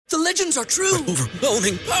The legends are true.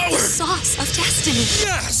 Overwhelming power! Sauce of destiny.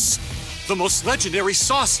 Yes! The most legendary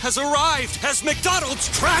sauce has arrived as McDonald's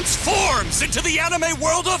transforms into the anime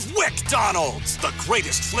world of WickDonald's. The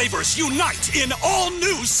greatest flavors unite in all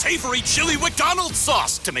new savory chili McDonald's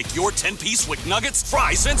sauce to make your 10-piece Wick Nuggets,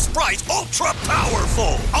 fries, and Sprite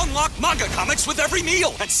ultra-powerful. Unlock manga comics with every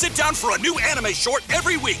meal and sit down for a new anime short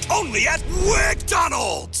every week only at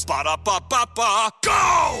WickDonald's. Ba-da-ba-ba-ba,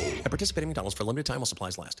 go! And participate in McDonald's for a limited time while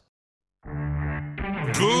supplies last.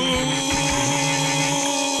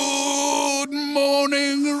 Good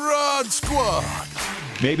morning, Rod Squad.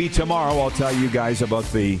 Maybe tomorrow I'll tell you guys about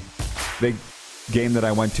the big game that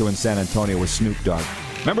I went to in San Antonio with Snoop Dogg.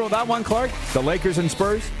 Remember that one, Clark? The Lakers and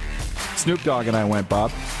Spurs? Snoop Dogg and I went,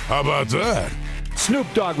 Bob. How about that? Snoop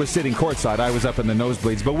Dogg was sitting courtside. I was up in the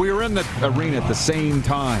nosebleeds, but we were in the arena at the same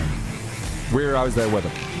time. I was there with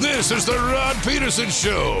him. This is the Rod Peterson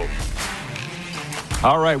Show.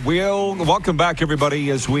 All right, welcome back, everybody,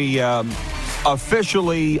 as we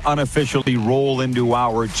unofficially roll into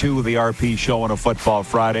hour 2 of the RP Show on a Football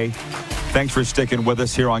Friday. Thanks for sticking with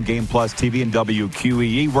us here on Game Plus TV and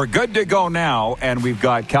WQEE. We're good to go now, and we've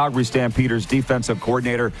got Calgary Stampeders defensive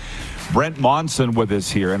coordinator Brent Monson with us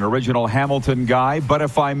here, an original Hamilton guy. But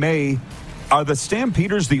if I may, are the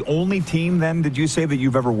Stampeders the only team, then, did you say, that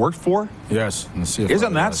you've ever worked for? Yes. In the CFL,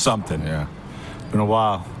 Isn't that something? Yeah. Been a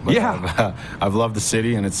while. But yeah. I've loved the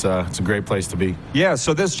city, and it's a great place to be. Yeah,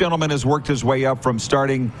 so this gentleman has worked his way up from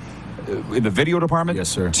starting in the video department, yes,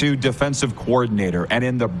 sir, to defensive coordinator. And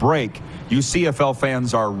in the break, you CFL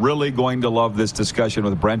fans are really going to love this discussion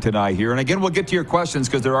with Brent and I here. And again, we'll get to your questions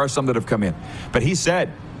because there are some that have come in. But he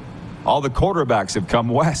said all the quarterbacks have come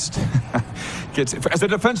west. As a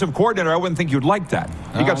defensive coordinator, I wouldn't think you'd like that.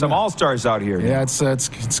 You got some all-stars out here. Yeah, it's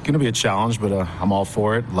going to be a challenge, but I'm all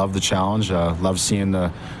for it. Love the challenge. Love seeing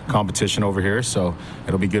the competition over here, so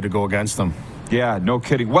it'll be good to go against them. Yeah, no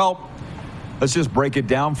kidding. Well, let's just break it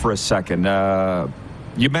down for a second.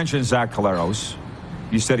 You mentioned Zach Collaros.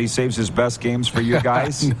 You said he saves his best games for you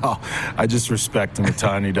guys? No, I just respect him a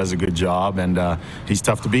ton. He does a good job, and he's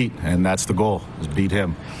tough to beat, and that's the goal, is beat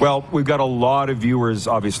him. Well, we've got a lot of viewers,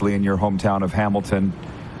 obviously, in your hometown of Hamilton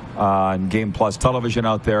on Game Plus television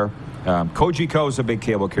out there. Cogeco is a big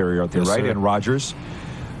cable carrier out there, yes, right? Sir. And Rogers.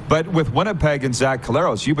 But with Winnipeg and Zach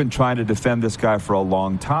Collaros, you've been trying to defend this guy for a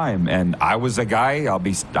long time. And I was a guy,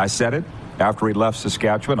 I said it, after he left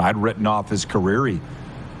Saskatchewan, I'd written off his career.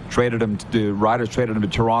 Riders traded him to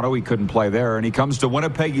Toronto. He couldn't play there. And he comes to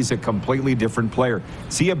Winnipeg. He's a completely different player.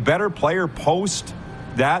 Is he a better player post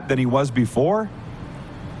that than he was before?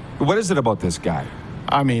 What is it about this guy?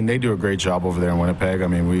 I mean, they do a great job over there in Winnipeg. I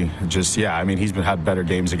mean, he's had better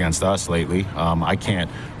games against us lately. I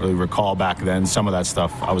can't really recall back then. Some of that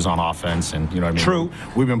stuff, I was on offense, and you know what I mean? True.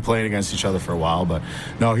 We've been playing against each other for a while, but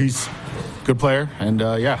no, he's a good player, and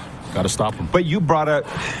got to stop him. But you brought a...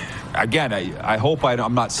 Again, I hope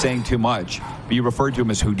I'm not saying too much, but you referred to him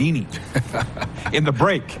as Houdini in the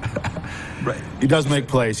break. Right. He does make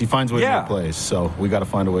plays. He finds ways to make plays. So we got to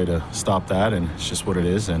find a way to stop that, and it's just what it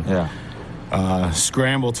is. And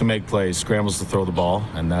scramble to make plays, scrambles to throw the ball,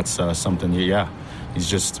 and that's something, he's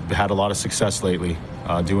just had a lot of success lately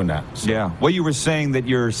doing that. So. Yeah. Well, you were saying that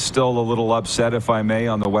you're still a little upset, if I may,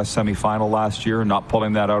 on the West semifinal last year, not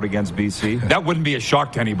pulling that out against BC. That wouldn't be a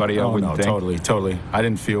shock to anybody, I wouldn't think. Totally. I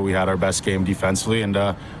didn't feel we had our best game defensively, and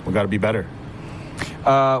we got to be better.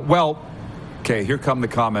 Okay, here come the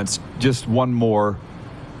comments. Just one more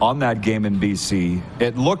on that game in BC.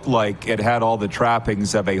 It looked like it had all the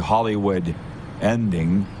trappings of a Hollywood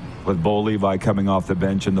ending, with Bo Levi coming off the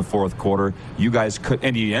bench in the fourth quarter. You guys could,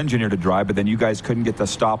 and he engineered a drive, but then you guys couldn't get the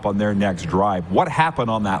stop on their next drive. What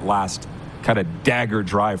happened on that last kind of dagger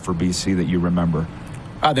drive for BC that you remember?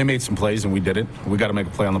 They made some plays, and we didn't. We got to make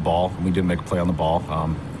a play on the ball, and we didn't make a play on the ball.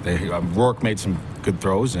 Rourke made some good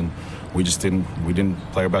throws, and we didn't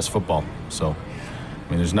play our best football. So, I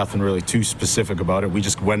mean, there's nothing really too specific about it. We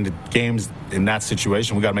just went into games in that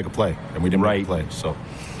situation, we got to make a play, and we didn't make a play. So,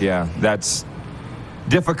 yeah, that's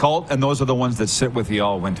difficult, and those are the ones that sit with you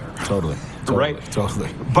all winter. Totally. Right? Totally.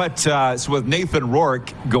 But so with Nathan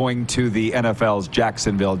Rourke going to the NFL's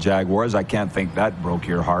Jacksonville Jaguars, I can't think that broke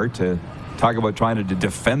your heart to talk about trying to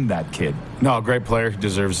defend that kid. No, great player. He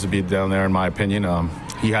deserves to be down there, in my opinion.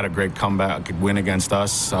 He had a great comeback win against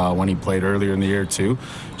us when he played earlier in the year, too.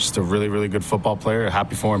 Just a really, really good football player.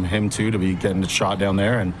 Happy for him, too, to be getting the shot down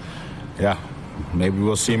there. And, maybe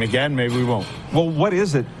we'll see him again. Maybe we won't. Well, what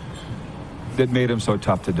is it that made him so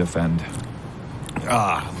tough to defend?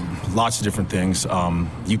 lots of different things.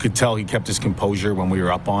 You could tell he kept his composure when we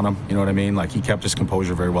were up on him. You know what I mean? Like, he kept his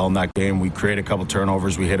composure very well in that game. We created a couple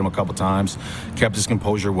turnovers. We hit him a couple times. Kept his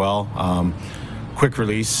composure well. Quick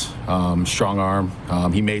release, strong arm.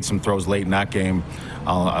 He made some throws late in that game.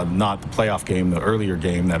 Not the playoff game, the earlier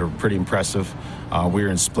game, that are pretty impressive. We were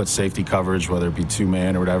in split safety coverage, whether it be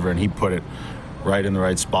two-man or whatever, and he put it right in the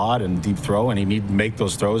right spot and deep throw, and he needed to make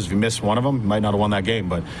those throws. If he missed one of them, he might not have won that game,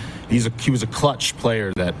 but he was a clutch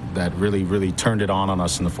player that really turned it on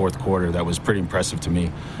us in the fourth quarter. That was pretty impressive to me.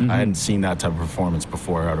 Mm-hmm. I hadn't seen that type of performance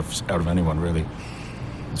before out of anyone, really.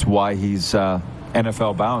 That's why he's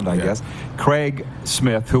NFL bound, I guess. Craig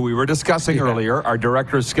Smith, who we were discussing earlier, our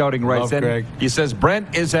director of scouting, writes in. Craig. He says,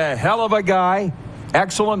 Brent is a hell of a guy,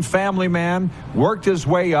 excellent family man, worked his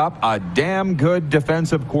way up, a damn good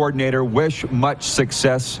defensive coordinator. Wish much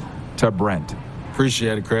success to Brent.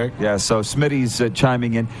 Appreciate it, Craig. Yeah, so Smitty's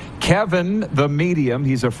chiming in. Kevin, the medium,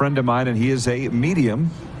 he's a friend of mine, and he is a medium,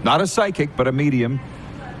 not a psychic, but a medium.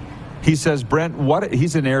 He says, Brent,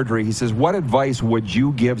 he's an Airdrie. He says, what advice would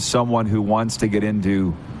you give someone who wants to get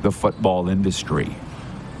into the football industry?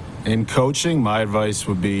 In coaching, my advice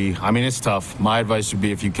would be, it's tough. My advice would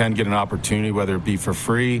be, if you can get an opportunity, whether it be for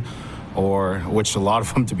free or, which a lot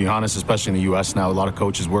of them, to be honest, especially in the U.S. now, a lot of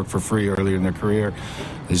coaches work for free earlier in their career,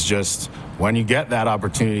 is just when you get that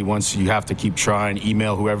opportunity, once you have to keep trying,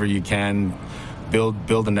 email whoever you can, build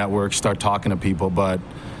a network, start talking to people. But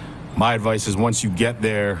my advice is, once you get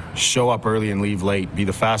there, show up early and leave late. Be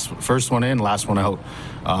the first one in, last one out.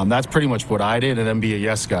 That's pretty much what I did, and then be a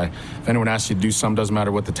yes guy. If anyone asks you to do something, doesn't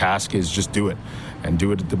matter what the task is, just do it, and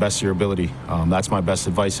do it at the best of your ability. That's my best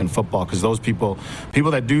advice in football, because those people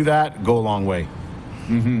that do that go a long way.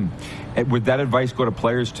 Mm-hmm. And would that advice go to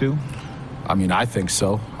players too? I think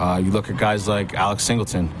so. You look at guys like Alex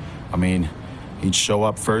Singleton. He'd show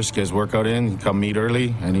up first, get his workout in, he'd come meet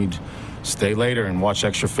early, and he'd stay later and watch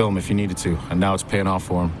extra film if you needed to. And now it's paying off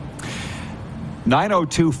for him.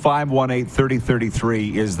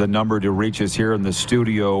 902-518-3033 is the number to reach us here in the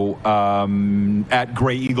studio at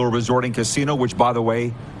Grey Eagle Resort and Casino, which, by the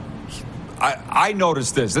way, I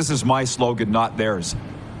noticed this. This is my slogan, not theirs.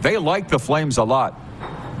 They like the Flames a lot.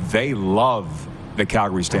 They love the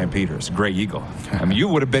Calgary Stampeders, Grey Eagle. You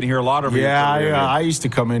would have been here a lot over your career. I used to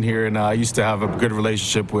come in here, and I used to have a good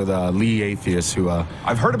relationship with Lee Atheist, who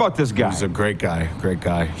I've heard about this guy. He's a great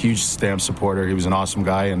guy, huge Stamp supporter. He was an awesome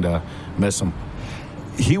guy, and miss him.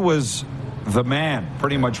 He was the man,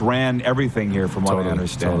 pretty much ran everything here from what I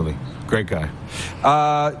understand. Totally. Great guy.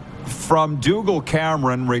 From Dougal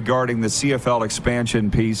Cameron regarding the CFL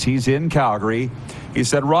expansion piece, he's in Calgary. He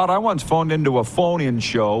said, Rod, I once phoned into a phone-in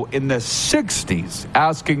show in the 60s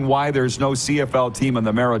asking why there's no CFL team in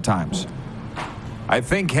the Maritimes. I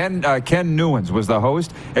think Ken Newens was the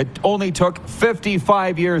host. It only took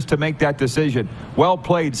 55 years to make that decision. Well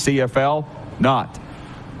played, CFL. Not.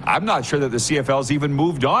 I'm not sure that the CFL's even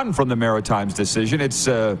moved on from the Maritimes decision. It's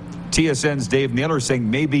TSN's Dave Naylor saying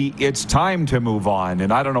maybe it's time to move on,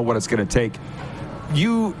 and I don't know what it's going to take.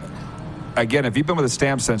 You, again, have you been with the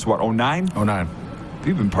Stamps since what, 09? 09.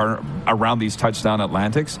 You've been around these touchdown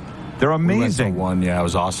Atlantics. They're amazing. We went to one, it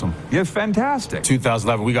was awesome. Yeah, fantastic.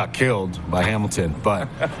 2011, we got killed by Hamilton, but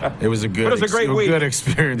it was a good, it was a great week. Good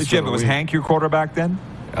experience. Was Hank your quarterback then,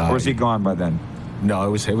 or was he gone by then? No, it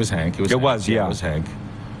was Hank. It was Hank.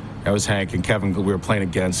 It was Hank and Kevin. We were playing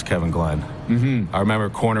against Kevin Glenn. Mm-hmm. I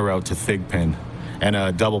remember corner out to Thigpen and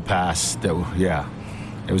a double pass. It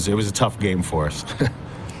was a tough game for us.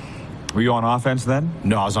 Were you on offense then?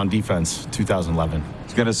 No, I was on defense. 2011. I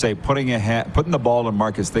was going to say putting the ball in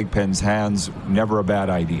Marcus Thigpen's hands, never a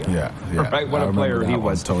bad idea. Yeah. Right? What a player he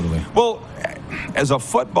was. Totally. Well, as a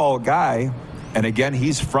football guy, and again,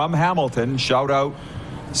 he's from Hamilton. Shout out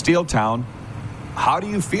Steeltown. How do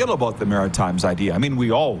you feel about the Maritimes idea?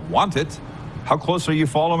 We all want it. How close are you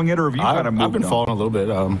following it, or have you kind of moved on? I've been following a little bit.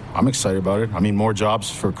 I'm excited about it. More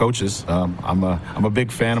jobs for coaches. I'm a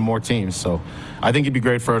big fan of more teams, so I think it'd be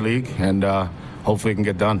great for our league, and hopefully it can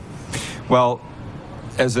get done. Well,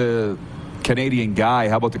 as a Canadian guy,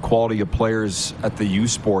 how about the quality of players at the U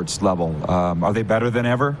Sports level? Are they better than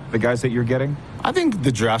ever, the guys that you're getting? I think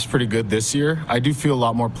the draft's pretty good this year. I do feel a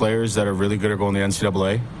lot more players that are really good at going to the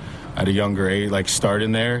NCAA at a younger age, like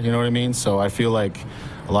starting there, you know what I mean? So I feel like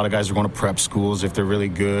a lot of guys are going to prep schools if they're really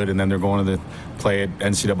good, and then they're going to play at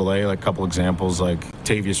NCAA. Like a couple examples, like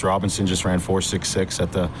Tavius Robinson just ran 4.66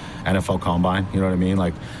 at the NFL Combine. You know what I mean?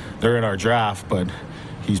 Like, they're in our draft, but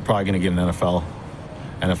he's probably going to get an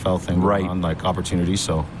NFL thing going on, like opportunity.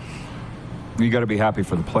 So You got to be happy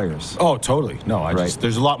for the players. Oh, totally. No, Right.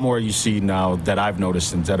 there's a lot more you see now that I've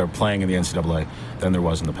noticed and that are playing in the NCAA than there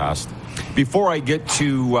was in the past. Before I get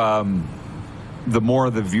to the more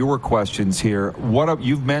of the viewer questions here,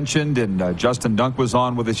 you've mentioned, and Justin Dunk was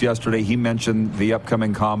on with us yesterday. He mentioned the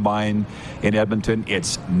upcoming combine in Edmonton.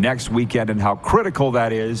 It's next weekend, and how critical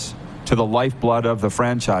that is to the lifeblood of the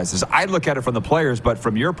franchises. I look at it from the players, but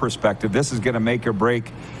from your perspective, this is going to make or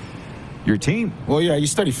break your team. Well, yeah, you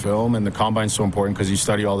study film, and the combine's so important because you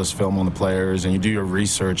study all this film on the players and you do your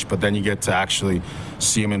research, but then you get to actually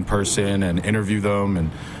see them in person and interview them and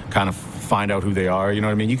kind of find out who they are. You know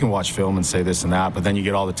what I mean? You can watch film and say this and that, but then you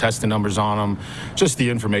get all the testing numbers on them. Just the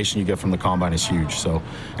information you get from the combine is huge. So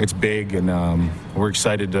it's big, and we're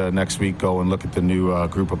excited to next week go and look at the new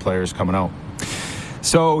group of players coming out.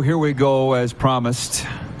 So here we go, as promised.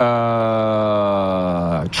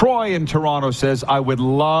 Troy in Toronto says, I would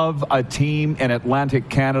love a team in Atlantic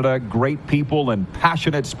Canada, great people and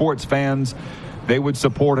passionate sports fans. They would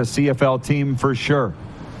support a CFL team for sure.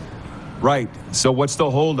 Right. So what's the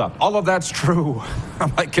holdup? All of that's true.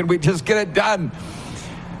 I'm like, can we just get it done?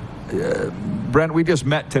 Brent, we just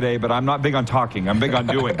met today, but I'm not big on talking. I'm big on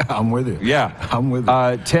doing. I'm with you. Yeah. I'm with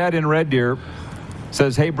you. Ted in Red Deer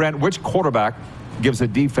says, hey, Brent, which quarterback gives a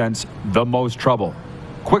defense the most trouble?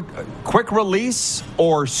 Quick release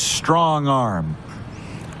or strong arm?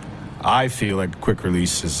 I feel like quick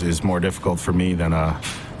release is more difficult for me than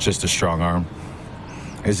just a strong arm.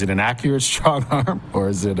 Is it an accurate strong arm, or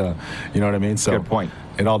is it you know what I mean? So good point.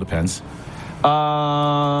 It all depends.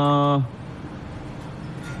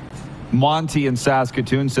 Monty in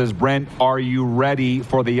Saskatoon says, Brent, are you ready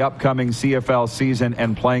for the upcoming CFL season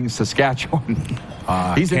and playing Saskatchewan?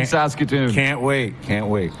 He's in Saskatoon. Can't wait.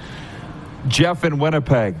 Jeff in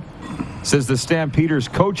Winnipeg says the Stampeders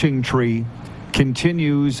coaching tree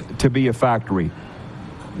continues to be a factory.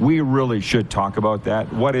 We really should talk about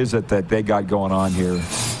that. What is it that they got going on here?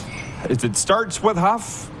 It starts with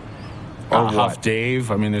Huff? Or Huff Dave.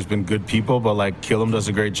 I mean, there's been good people, but like Killam does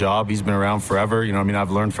a great job. He's been around forever. You know what I mean?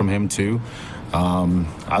 I've learned from him too.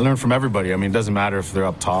 I learned from everybody. I mean, it doesn't matter if they're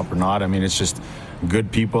up top or not. I mean, it's just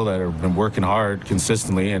good people that have been working hard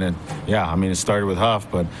consistently. And it started with Huff,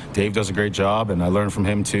 but Dave does a great job, and I learned from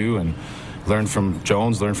him too. And learned from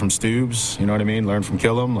Jones, learned from Stubes, you know what I mean? Learned from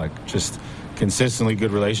Killam, like just consistently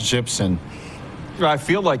good relationships. And I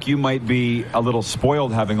feel like you might be a little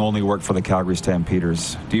spoiled having only worked for the Calgary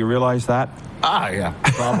Stampeders. Do you realize that? Yeah,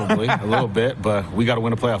 probably a little bit, but we got to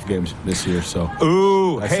win a playoff game this year, so.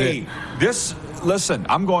 Ooh, that's hey, listen,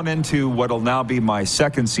 I'm going into what'll now be my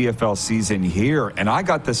second CFL season here, and I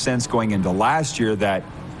got the sense going into last year that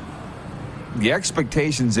the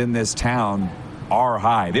expectations in this town are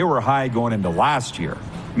high. They were high going into last year.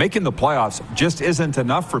 Making the playoffs just isn't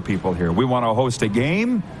enough for people here. We want to host a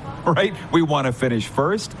game, right? We want to finish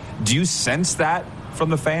first. Do you sense that from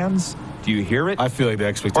the fans? Do you hear it? I feel like the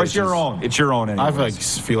expectations. Or it's your own. It's your own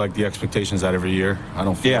anyways. I feel like the expectations that every year. I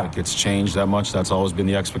don't feel like it's changed that much. That's always been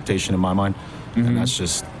the expectation in my mind. Mm-hmm. And that's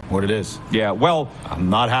just what it is. Yeah, well. I'm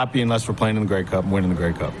not happy unless we're playing in the Grey Cup and winning the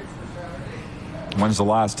Grey Cup. When's the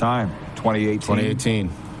last time? 2018? 2018.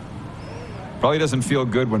 Probably doesn't feel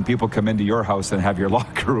good when people come into your house and have your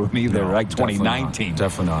locker room either, like 2019.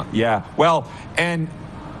 Definitely not. Yeah. Well, and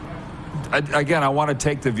again, I want to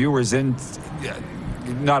take the viewers in,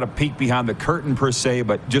 not a peek behind the curtain per se,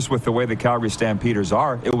 but just with the way the Calgary Stampeders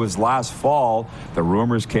are. It was last fall, the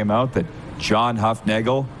rumors came out that John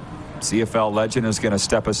Huffnagel, CFL legend, is going to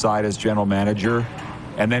step aside as general manager,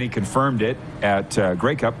 and then he confirmed it at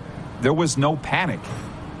Grey Cup. There was no panic,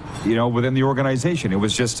 within the organization. It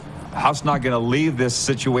was just, Huff's not going to leave this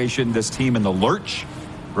situation, this team in the lurch,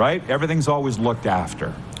 right? Everything's always looked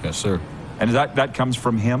after. Yes, sir. And that comes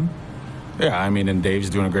from him? Yeah, I mean, and Dave's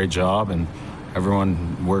doing a great job, and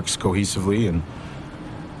everyone works cohesively, and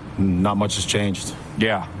not much has changed.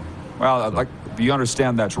 Yeah. Well, you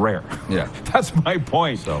understand that's rare. Yeah. That's my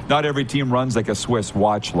point. So. Not every team runs like a Swiss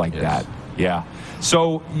watch like that. Yeah.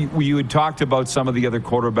 So you had talked about some of the other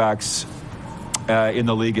quarterbacks in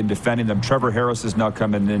the league and defending them. Trevor Harris is now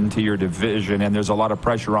coming into your division, and there's a lot of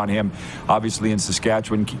pressure on him, obviously, in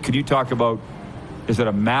Saskatchewan. Could you talk about, is it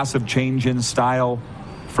a massive change in style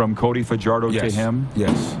from Cody Fajardo to him?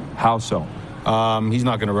 Yes. How so? He's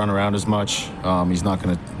not going to run around as much. He's not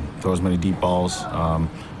going to throw as many deep balls.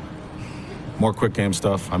 More quick game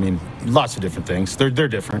stuff. I mean, lots of different things. They're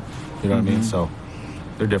different. You know what I mean? So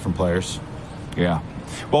they're different players. Yeah.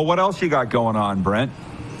 Well, what else you got going on, Brent?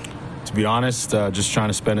 To be honest, just trying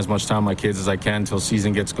to spend as much time with my kids as I can until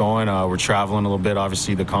season gets going. We're traveling a little bit,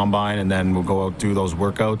 obviously, the combine, and then we'll go out do those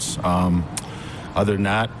workouts. Other than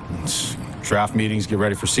that, draft meetings, get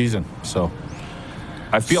ready for season. So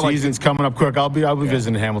I feel season's coming up quick. I'll be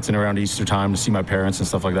visiting Hamilton around Easter time to see my parents and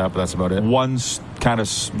stuff like that, but that's about it. One kind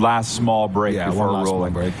of last small break before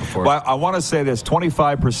rolling. Well, I want to say this: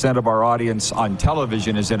 25% of our audience on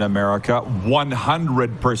television is in America.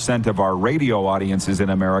 100% of our radio audience is in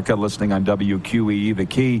America, listening on WQEE, The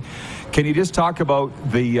Key. Can you just talk about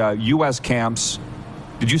the U.S. camps?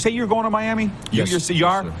 Did you say you're going to Miami? Yes. You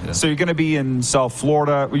are? Yes, yeah. So you're going to be in South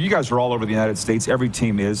Florida. Well, you guys are all over the United States. Every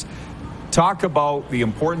team is. Talk about the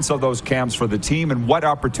importance of those camps for the team and what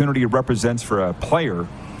opportunity it represents for a player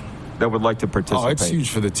that would like to participate. Oh, it's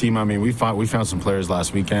huge for the team. I mean, we found some players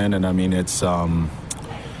last weekend, and I mean, it's for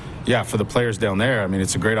the players down there. I mean,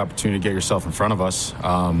 it's a great opportunity to get yourself in front of us.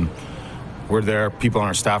 We're there. People on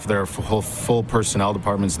our staff there, full personnel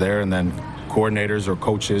departments there, and then coordinators or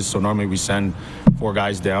coaches. So normally we send 4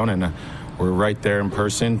 guys down, and we're right there in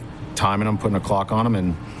person, timing them, putting a clock on them,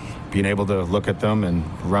 and being able to look at them and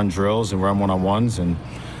run drills and run one-on-ones. And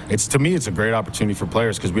to me, it's a great opportunity for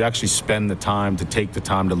players because we actually spend the time to take the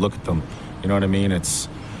time to look at them. You know what I mean? It's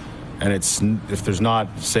if there's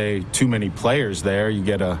not, say, too many players there, you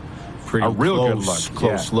get a real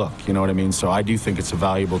close look. You know what I mean? So I do think it's a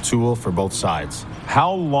valuable tool for both sides.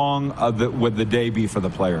 How long would the day be for the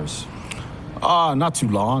players? Not too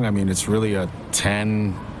long. I mean, it's really a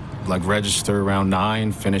 10, register around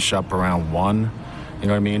 9, finish up around 1. You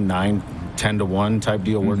know what I mean? 10 to 1 type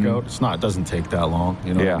deal workout. It doesn't take that long.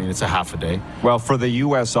 You know what I mean? It's a half a day. Well, for the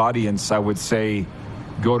U.S. audience, I would say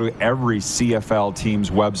go to every CFL team's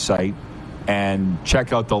website and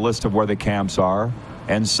check out the list of where the camps are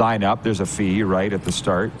and sign up. There's a fee, right, at the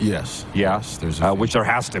start? Yes. Yeah. Yes, there's a fee. Which there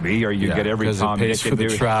has to be, or you get every Tom, Dick, and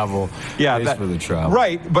Harry. Travel. Yeah, it pays for the travel.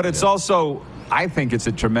 Right, but it's also, I think it's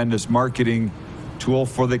a tremendous marketing tool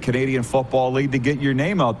for the Canadian Football League to get your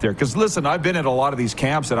name out there. Because listen, I've been at a lot of these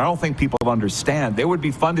camps, and I don't think people understand. They would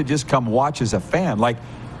be fun to just come watch as a fan. Like,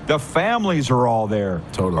 the families are all there.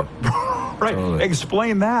 Totally. Right. Totally.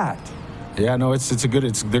 Explain that. Yeah, no,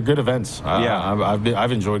 they're good events.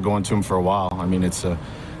 I've enjoyed going to them for a while. I mean, it's a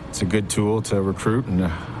good tool to recruit,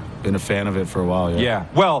 and been a fan of it for a while. Yeah.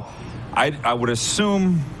 Well, I would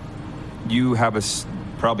assume you have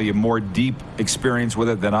probably a more deep experience with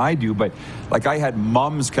it than I do, but I had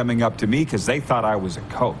mums coming up to me because they thought I was a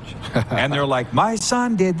coach. And they're like, my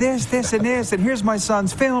son did this, and this, and here's my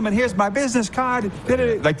son's film, and here's my business card.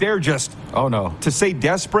 They're just, oh no. To say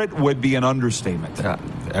desperate would be an understatement. Yeah.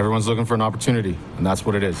 Everyone's looking for an opportunity, and that's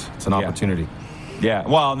what it is. It's an opportunity. Yeah.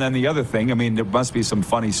 Well, and then the other thing, I mean, there must be some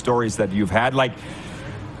funny stories that you've had.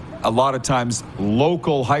 A lot of times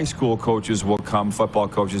local high school coaches will come, football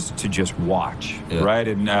coaches, to just watch, right?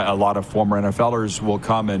 And a lot of former NFLers will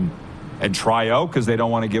come and try out because they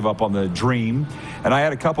don't want to give up on the dream. And I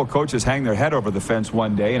had a couple coaches hang their head over the fence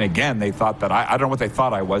one day, and again, they thought that I don't know what they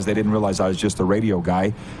thought I was. They didn't realize I was just a radio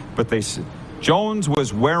guy. But Jones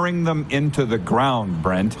was wearing them into the ground,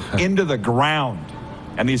 Brent, into the ground.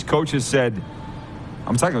 And these coaches said,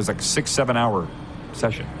 I'm talking, it was like a 6-7 hour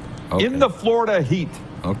session in the Florida heat.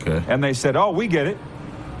 Okay. And they said, we get it.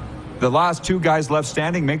 The last 2 guys left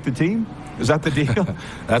standing make the team? Is that the deal?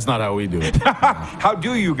 That's not how we do it. How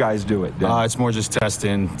do you guys do it, Dan? It's more just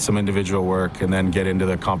testing some individual work and then get into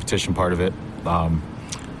the competition part of it.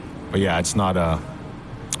 But yeah, it's not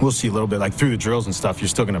we'll see a little bit, through the drills and stuff, you're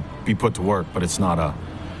still going to be put to work, but it's not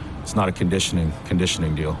a conditioning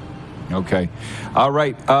deal. Okay. All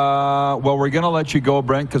right. Well, we're going to let you go,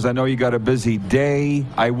 Brent, because I know you got a busy day.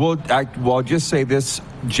 I'll just say this.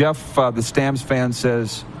 Jeff, the Stamps fan,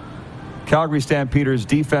 says Calgary Stampeders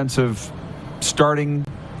defensive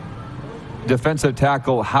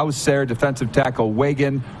tackle Hauser, defensive tackle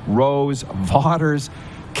Wagan, Rose, Vaughters,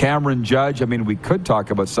 Cameron Judge. I mean, we could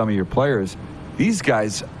talk about some of your players. These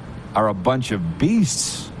guys are a bunch of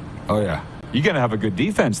beasts. Oh, yeah. You're going to have a good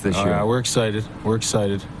defense this year. Yeah, we're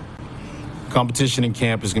excited. Competition in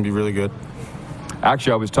camp is going to be really good.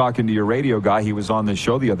 Actually, I was talking to your radio guy. He was on the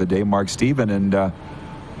show the other day, Mark Steven, and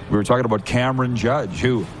we were talking about Cameron Judge,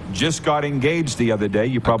 who just got engaged the other day.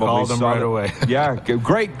 You probably called him saw right away. Yeah,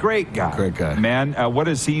 great guy. Great guy. Man, what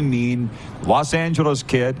does he mean? Los Angeles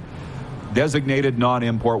kid, designated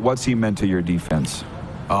non-import. What's he meant to your defense?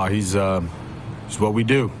 He's what we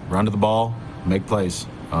do. Run to the ball, make plays.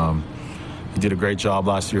 He did a great job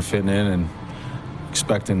last year fitting in, and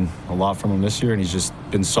expecting a lot from him this year, and he's just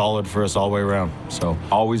been solid for us all the way around. So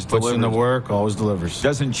always puts delivers. in the work, always delivers.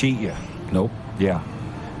 Doesn't cheat you. Nope. Yeah.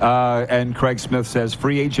 And Craig Smith says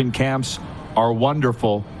free agent camps are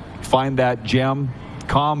wonderful. Find that gem.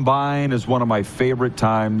 Combine is one of my favorite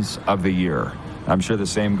times of the year. I'm sure the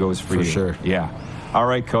same goes for you. For sure. Yeah. All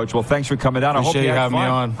right, Coach. Well, thanks for coming down. Appreciate I hope you had having fun.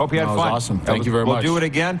 me on. Hope you had That was fun. awesome. Thank you very much. We'll do it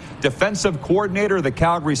again. Defensive coordinator of the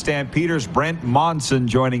Calgary Stampeders, Brent Monson,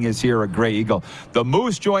 joining us here at Grey Eagle. The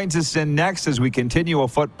Moose joins us in next as we continue a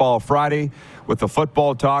Football Friday with the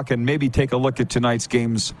football talk and maybe take a look at tonight's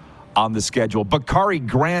games on the schedule. Bakari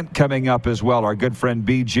Grant coming up as well. Our good friend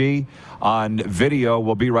BG on video.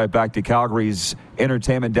 We'll be right back to Calgary's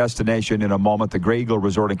entertainment destination in a moment. The Grey Eagle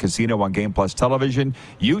Resort and Casino on Game Plus Television,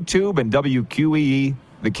 YouTube, and WQEE,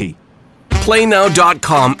 The Key.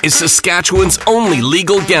 PlayNow.com is Saskatchewan's only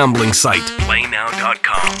legal gambling site.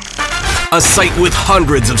 PlayNow.com. A site with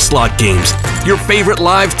hundreds of slot games, your favorite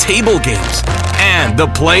live table games, and the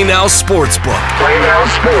Play Now Sportsbook.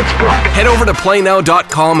 Head over to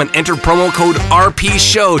PlayNow.com and enter promo code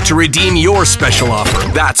RPSHOW to redeem your special offer.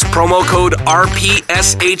 That's promo code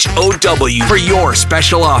RPSHOW for your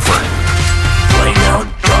special offer.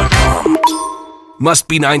 PlayNow.com. Must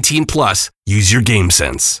be 19 plus. Use your game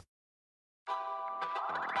sense.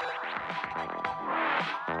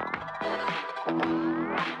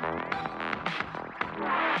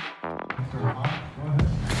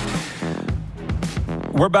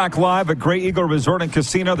 We're back live at Grey Eagle Resort and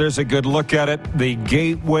Casino. There's a good look at it. The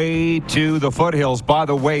gateway to the foothills. By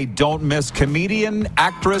the way, don't miss comedian,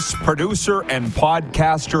 actress, producer, and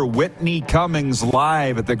podcaster Whitney Cummings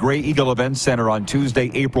live at the Grey Eagle Event Center on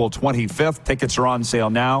Tuesday, April 25th. Tickets are on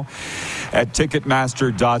sale now at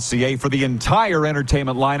Ticketmaster.ca. For the entire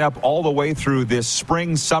entertainment lineup all the way through this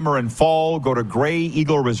spring, summer, and fall, go to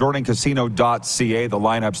GreyEagleResortandCasino.ca. The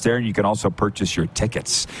lineup's there, and you can also purchase your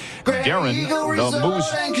tickets. Darren, the Moose.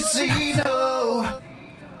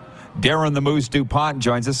 Darren the Moose DuPont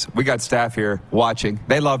joins us. We got staff here watching.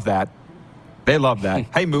 They love that.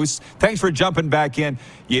 Hey, Moose, thanks for jumping back in.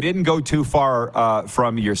 You didn't go too far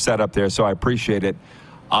from your setup there, so I appreciate it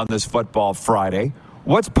on this Football Friday.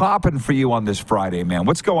 What's popping for you on this Friday, man?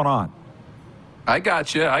 What's going on? I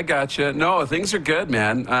got you. No, things are good,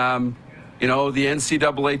 man. The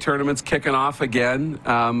NCAA tournament's kicking off again.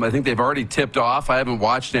 I think they've already tipped off. I haven't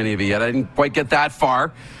watched any of it yet. I didn't quite get that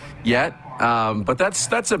far yet. But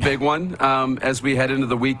that's a big one as we head into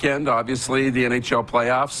the weekend. Obviously, the NHL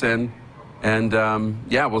playoffs, and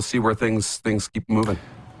we'll see where things keep moving.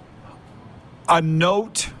 A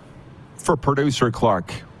note for producer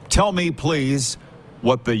Clark. Tell me, please,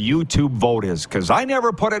 what the YouTube vote is, because I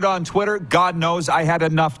never put it on Twitter. God knows I had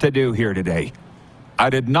enough to do here today. I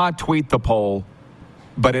did not tweet the poll,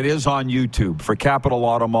 but it is on YouTube for Capital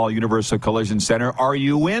Auto Mall Universal Collision Center. Are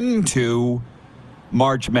you into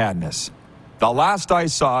March Madness? The last I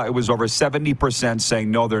saw, it was over 70% saying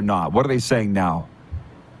no, they're not. What are they saying now?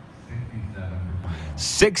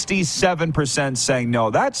 67% saying no.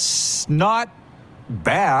 That's not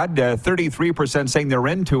bad. 33% saying they're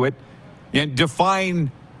into it. And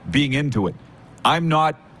define being into it. I'm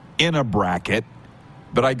not in a bracket.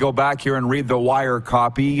 But I go back here and read the Wire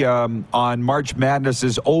copy. On March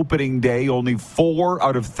Madness's opening day, only 4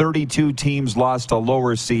 out of 32 teams lost to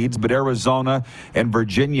lower seeds, but Arizona and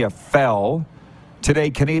Virginia fell. Today,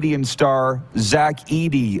 Canadian star Zach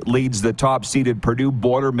Edey leads the top-seeded Purdue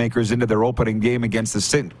Boilermakers into their opening game against the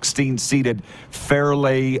 16th-seeded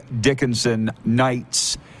Fairleigh Dickinson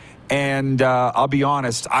Knights. And I'll be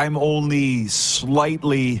honest, I'm only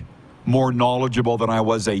slightly more knowledgeable than I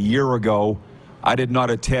was a year ago. I did not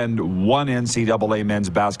attend one NCAA men's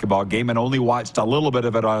basketball game and only watched a little bit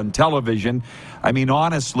of it on television. I mean,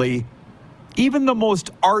 honestly, even the most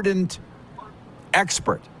ardent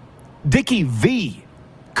expert, Dickie V,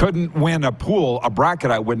 couldn't win a bracket,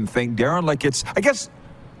 I wouldn't think, Darren. I guess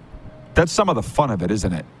that's some of the fun of it,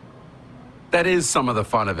 isn't it? That is some of the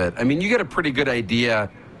fun of it. I mean, you get a pretty good idea,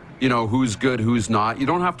 who's good, who's not. You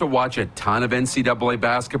don't have to watch a ton of NCAA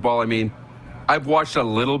basketball. I mean, I've watched a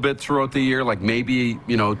little bit throughout the year, like maybe,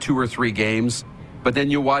 2 or 3 games. But then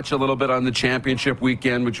you watch a little bit on the championship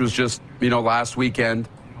weekend, which was just, last weekend.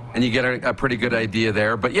 And you get a pretty good idea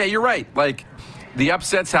there. But, yeah, you're right. Like, the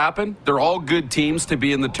upsets happen. They're all good teams to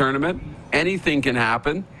be in the tournament. Anything can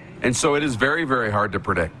happen. And so it is very, very hard to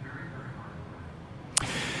predict.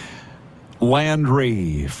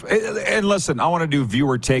 Landry. And listen, I want to do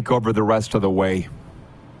viewer takeover the rest of the way.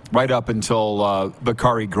 Right up until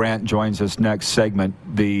Bakari Grant joins us next segment,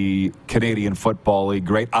 the Canadian Football League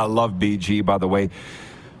great. I love BG, by the way.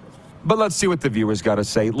 But let's see what the viewers got to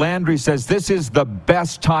say. Landry says, this is the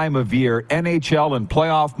best time of year. NHL in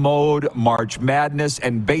playoff mode, March Madness,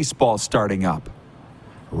 and baseball starting up.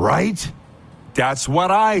 Right? That's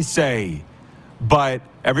what I say. But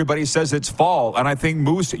everybody says it's fall. And I think,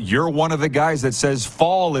 Moose, you're one of the guys that says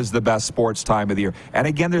fall is the best sports time of the year. And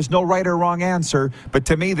again, there's no right or wrong answer. But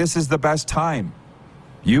to me, this is the best time.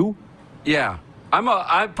 You? Yeah.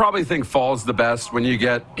 I probably think fall's the best when you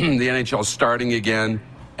get the NHL starting again,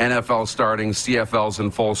 NFL starting, CFL's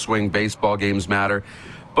in full swing, baseball games matter.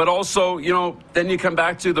 But also, then you come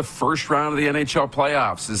back to the first round of the NHL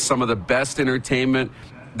playoffs is some of the best entertainment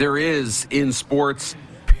there is in sports,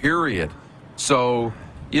 period. So,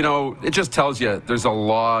 it just tells you there's a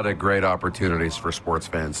lot of great opportunities for sports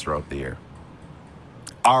fans throughout the year.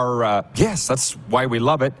 Yes, that's why we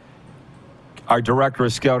love it. Our director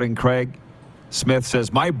of scouting, Craig Smith,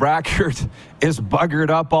 says, my bracket is buggered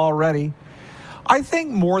up already. I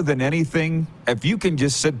think more than anything, if you can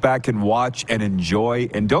just sit back and watch and enjoy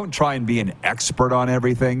and don't try and be an expert on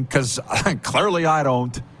everything, because clearly I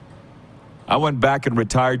don't. I went back and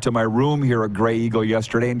retired to my room here at Grey Eagle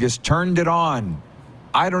yesterday and just turned it on.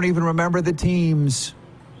 I don't even remember the teams.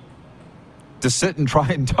 To sit and try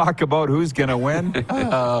and talk about who's going to win.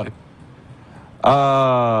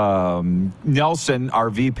 Nelson, our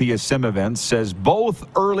VP of Sim Events, says both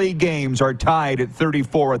early games are tied at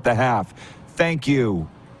 34 at the half. Thank you.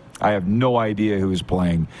 I have no idea who's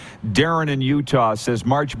playing. Darren in Utah says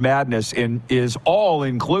March Madness is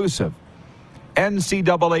all-inclusive.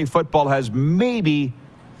 NCAA football has maybe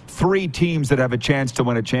 3 teams that have a chance to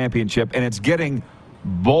win a championship, and it's getting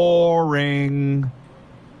boring.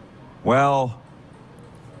 Well,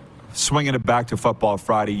 swinging it back to Football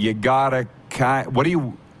Friday, you gotta what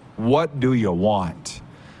do you want?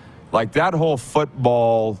 Like that whole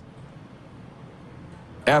football,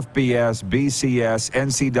 FBS, BCS,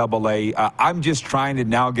 NCAA, I'm just trying to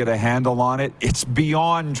now get a handle on it. It's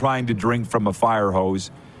beyond trying to drink from a fire hose.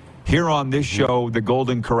 Here on this show, the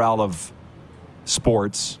Golden Corral of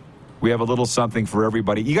sports, we have a little something for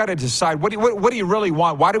everybody. You got to decide, what do you really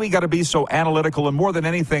want? Why do we got to be so analytical and more than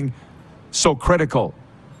anything, so critical?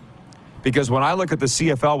 Because when I look at the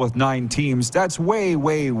CFL with 9 teams, that's way,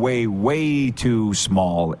 way, way, way too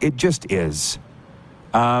small. It just is.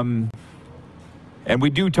 And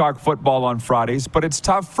we do talk football on Fridays, but it's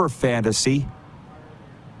tough for fantasy.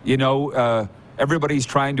 Everybody's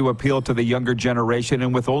trying to appeal to the younger generation,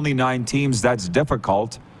 and with only 9 teams, that's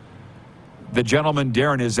difficult. The gentleman,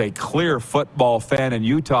 Darren, is a clear football fan in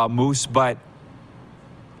Utah, Moose, but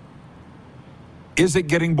is it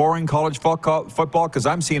getting boring, college football? Because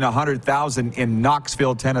I'm seeing 100,000 in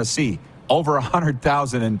Knoxville, Tennessee, over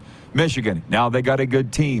 100,000 in Michigan. Now they got a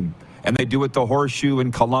good team, and they do it the Horseshoe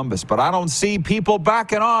in Columbus. But I don't see people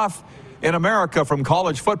backing off in America from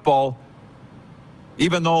college football,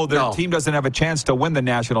 even though their team doesn't have a chance to win the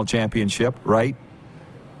national championship, right?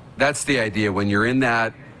 That's the idea. When you're in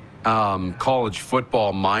that college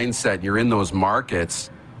football mindset, you're in those markets.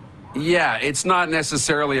 Yeah, it's not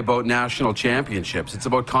necessarily about national championships. It's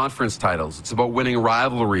about conference titles. It's about winning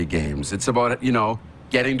rivalry games. It's about,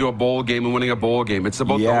 getting to a bowl game and winning a bowl game. It's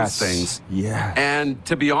about those things. Yeah. And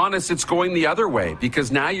to be honest, it's going the other way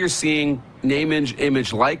because now you're seeing name,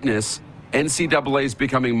 image, likeness. NCAA is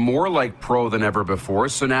becoming more like pro than ever before.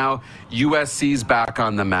 So now USC's back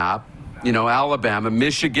on the map. Alabama,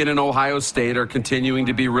 Michigan, and Ohio State are continuing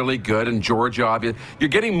to be really good, and Georgia, obviously. You're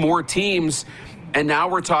getting more teams, and now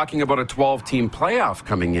we're talking about a 12-team playoff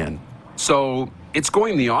coming in. So it's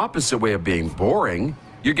going the opposite way of being boring.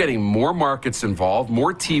 You're getting more markets involved,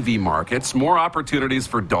 more TV markets, more opportunities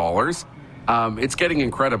for dollars. It's getting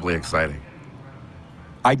incredibly exciting.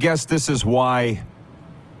 I guess this is why,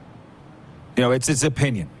 it's his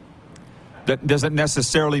opinion. That doesn't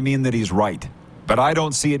necessarily mean that he's right. But I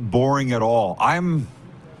don't see it boring at all.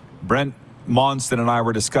 Brent, Monson, and I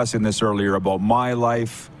were discussing this earlier about my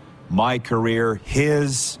life, my career,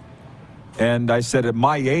 his. And I said at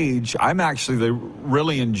my age, I'm actually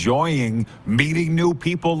really enjoying meeting new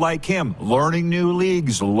people like him, learning new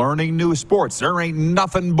leagues, learning new sports. There ain't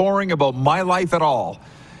nothing boring about my life at all.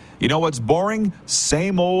 You know what's boring?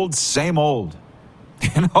 Same old, same old.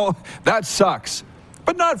 That sucks.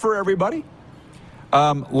 But not for everybody.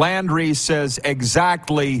 Landry says,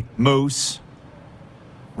 exactly, Moose.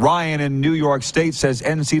 Ryan in New York State says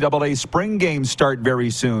NCAA spring games start very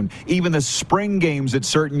soon. Even the spring games at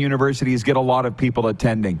certain universities get a lot of people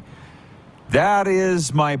attending. That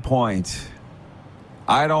is my point.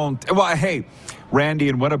 Hey, Randy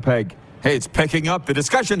in Winnipeg. Hey, it's picking up. The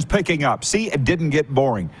discussion's picking up. See, it didn't get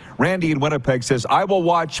boring. Randy in Winnipeg says, I will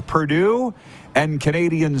watch Purdue and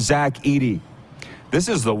Canadian Zach Edey. This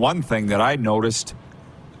is the one thing that I noticed,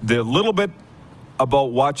 the little bit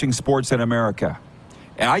about watching sports in America.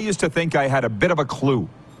 And I used to think I had a bit of a clue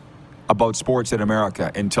about sports in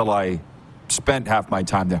America until I spent half my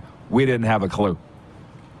time there. We didn't have a clue.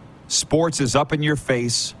 Sports is up in your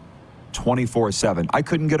face 24/7. I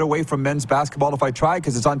couldn't get away from men's basketball if I tried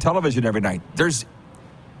because it's on television every night. There's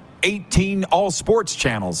 18 all sports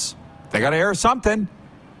channels They got to air something.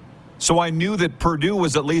 So I knew that Purdue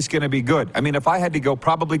was at least going to be good. I mean, if I had to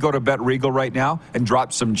probably go to Bet Regal right now and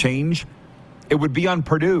drop some change, it would be on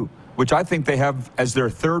Purdue, which I think they have as their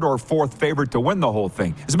third or fourth favorite to win the whole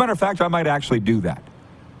thing. As a matter of fact, I might actually do that.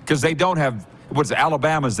 Because they don't have,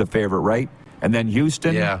 Alabama's the favorite, right? And then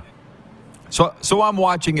Houston. Yeah. So I'm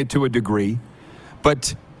watching it to a degree.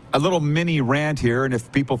 But a little mini rant here, and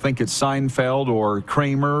if people think it's Seinfeld or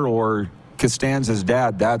Kramer or Costanza's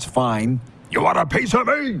dad, that's fine. You want a piece of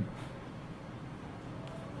me?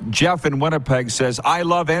 Jeff in Winnipeg says, I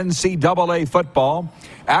love NCAA football.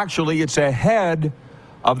 Actually, it's ahead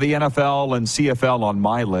of the NFL and CFL on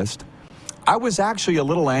my list. I was actually a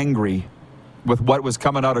little angry with what was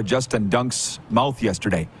coming out of Justin Dunk's mouth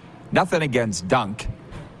yesterday. Nothing against Dunk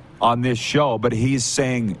on this show, but he's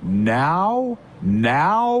saying now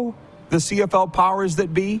the CFL powers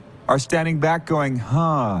that be are standing back going,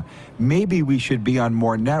 maybe we should be on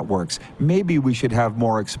more networks. Maybe we should have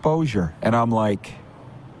more exposure. And I'm like,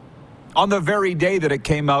 on the very day that it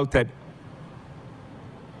came out that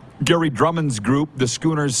Gary Drummond's group, the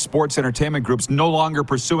Schooners Sports Entertainment Group's no longer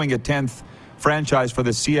pursuing a 10th franchise for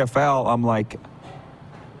the CFL, I'm like,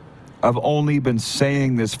 I've only been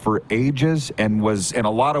saying this for ages and was in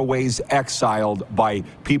a lot of ways exiled by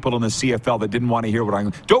people in the CFL that didn't want to hear what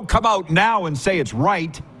I'm... Don't come out now and say it's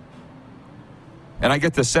right. And I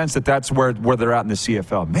get the sense that that's where they're at in the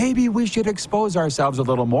CFL. Maybe we should expose ourselves a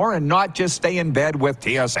little more and not just stay in bed with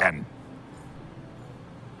TSN.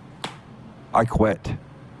 I quit.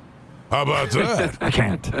 How about that? I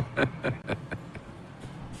can't.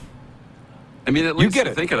 I mean, at least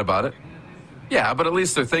they're thinking about it. Yeah, but at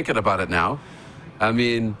least they're thinking about it now. I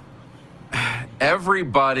mean,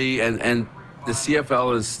 everybody, and the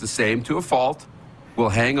CFL is the same to a fault, will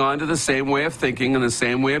hang on to the same way of thinking and the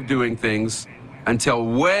same way of doing things until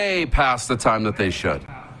way past the time that they should.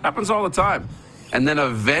 Happens all the time. And then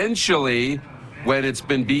eventually, when it's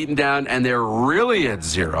been beaten down and they're really at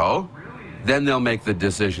zero, then they'll make the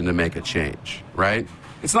decision to make a change, right?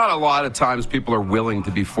 It's not a lot of times people are willing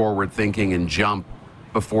to be forward thinking and jump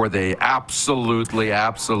before they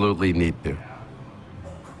absolutely need to.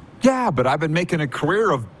 Yeah, but I've been making a career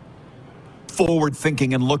of forward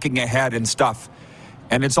thinking and looking ahead and stuff,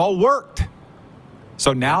 and it's all worked.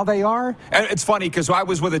 So now they are. And it's funny because I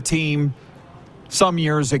was with a team some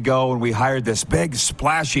years ago and we hired this big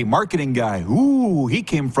splashy marketing guy. Ooh, he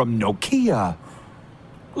came from Nokia.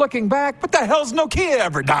 Looking back, what the hell's Nokia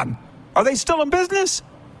ever done? Are they still in business?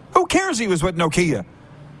 Who cares he was with Nokia?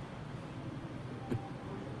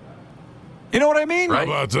 You know what I mean? Right.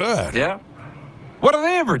 How about that? Yeah. What have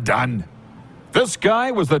they ever done? This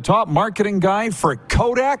guy was the top marketing guy for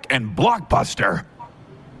Kodak and Blockbuster.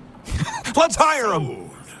 Let's hire him.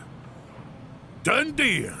 Done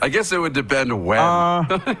deal. I guess it would depend when.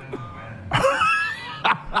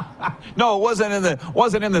 No, it wasn't in the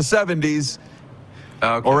 70s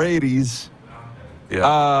or 80s. Yeah.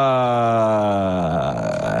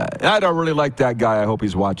 I don't really like that guy. I hope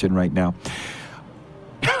he's watching right now.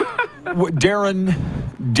 Darren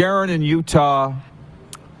in Utah,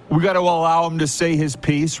 we got to allow him to say his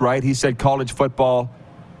piece, right? He said college football.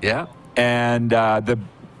 Yeah. And the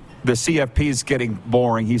CFP is getting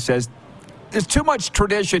boring. He says there's too much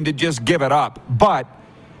tradition to just give it up. But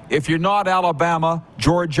if you're not Alabama,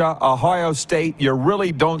 Georgia, Ohio State, you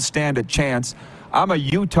really don't stand a chance. I'm a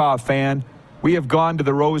Utah fan. We have gone to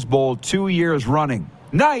the Rose Bowl 2 years running.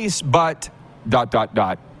 Nice, but ...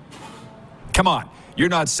 Come on. You're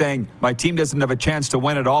not saying my team doesn't have a chance to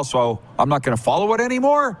win it all, so I'm not going to follow it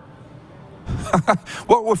anymore?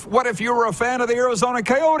 What if you were a fan of the Arizona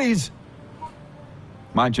Coyotes?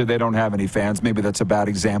 Mind you, they don't have any fans. Maybe that's a bad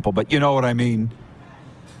example, but you know what I mean.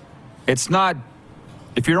 It's not...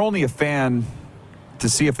 If you're only a fan to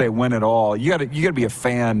see if they win it all, you got to be a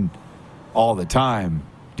fan all the time.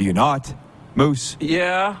 Do you not, Moose?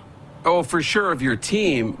 Yeah. Oh, for sure of your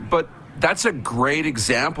team, but that's a great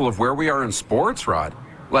example of where we are in sports, Rod.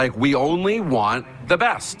 Like, we only want the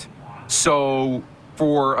best. So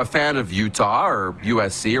for a fan of Utah or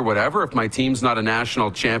USC or whatever, if my team's not a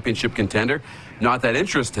national championship contender, not that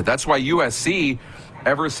interested. That's why USC,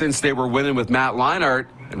 ever since they were winning with Matt Leinart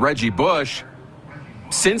and Reggie Bush,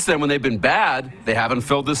 since then, when they've been bad, they haven't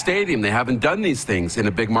filled the stadium. They haven't done these things in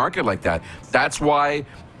a big market like that. That's why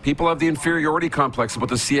people have the inferiority complex about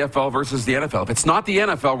the CFL versus the NFL. If it's not the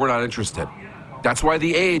NFL, we're not interested. That's why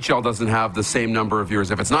the AHL doesn't have the same number of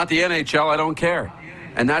viewers. If it's not the NHL, I don't care.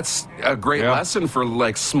 And that's a great lesson for,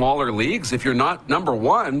 like, smaller leagues. If you're not number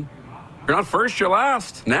one, you're not first, you're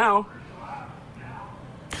last now.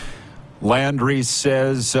 Landry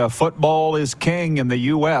says football is king in the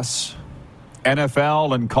U.S.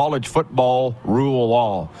 NFL and college football rule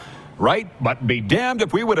all. Right? But be damned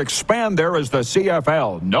if we would expand there as the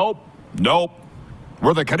CFL. Nope.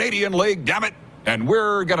 We're the Canadian League, damn it. And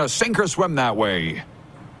we're going to sink or swim that way.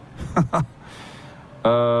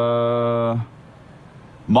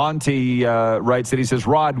 Monty writes that he says,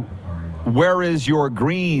 Rod, where is your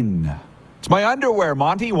green? It's my underwear,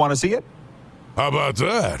 Monty. You want to see it? How about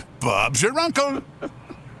that? Bob's your uncle.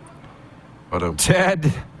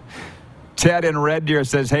 Ted in Red Deer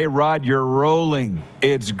says, hey, Rod, you're rolling.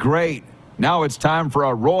 It's great. Now it's time for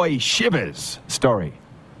a Roy Shivers story.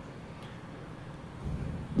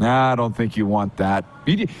 Nah, I don't think you want that.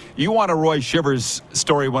 You want a Roy Shivers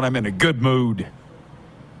story when I'm in a good mood.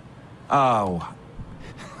 Oh.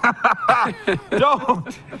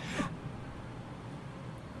 Don't.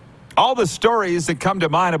 All the stories that come to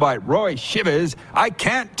mind about Roy Shivers, I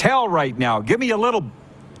can't tell right now. Give me a little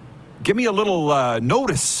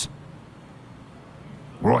notice.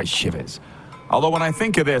 Roy Shivers. Although when I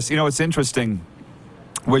think of this, it's interesting.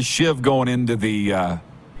 Was Shiv going into the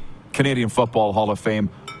Canadian Football Hall of Fame?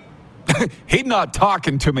 He's not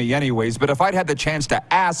talking to me anyways, but if I'd had the chance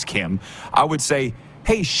to ask him, I would say,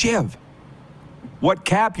 hey, Shiv, what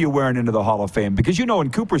cap you wearing into the Hall of Fame? Because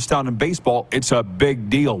in Cooperstown in baseball, it's a big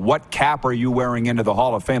deal. What cap are you wearing into the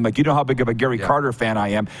Hall of Fame? Like, how big of a Gary Carter fan I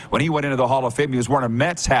am. When he went into the Hall of Fame, he was wearing a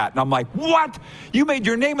Mets hat. And I'm like, what? You made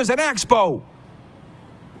your name as an Expo.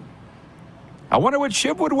 I wonder what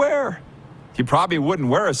Shiv would wear. He probably wouldn't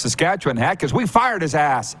wear a Saskatchewan hat because we fired his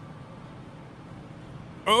ass.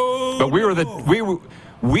 Oh, but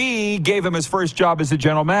we gave him his first job as a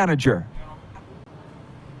general manager.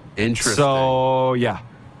 Interesting. So, yeah.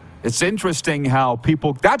 It's interesting how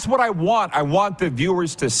people... That's what I want. I want the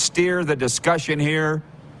viewers to steer the discussion here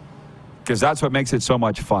because that's what makes it so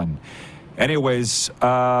much fun. Anyways,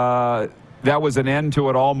 that was an end to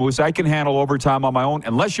it all, Moose. I can handle overtime on my own.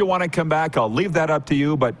 Unless you want to come back, I'll leave that up to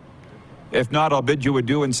you. But if not, I'll bid you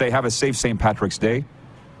adieu and say have a safe St. Patrick's Day.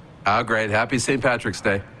 Oh, great. Happy St. Patrick's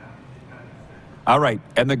Day. All right.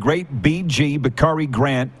 And the great BG, Bakari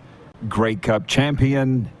Grant, Grey Cup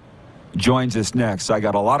champion, joins us next. I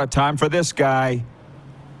got a lot of time for this guy.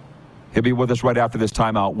 He'll be with us right after this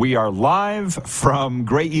timeout. We are live from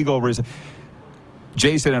Grey Eagle.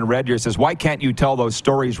 Jason in Red Deer says, why can't you tell those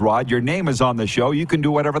stories, Rod? Your name is on the show. You can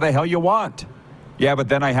do whatever the hell you want. Yeah, but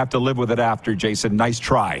then I have to live with it after, Jason. Nice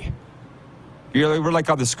try. We're like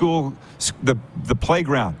on the school, the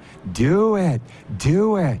playground. Do it.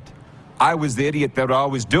 I was the idiot that would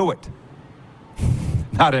always do it.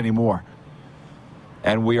 Not anymore.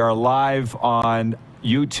 And we are live on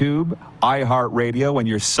YouTube, iHeartRadio, and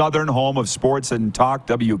your southern home of sports and talk,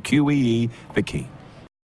 WQEE, The Key.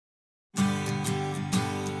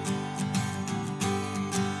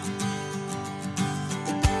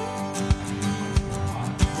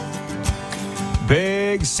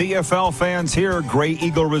 Big CFL fans here, Grey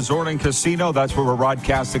Eagle Resort and Casino. That's where we're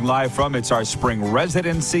broadcasting live from. It's our spring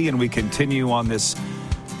residency, and we continue on this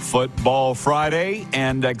Football Friday,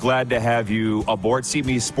 and glad to have you aboard. See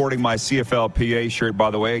me sporting my CFL PA shirt,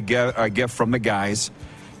 by the way, a gift from the guys,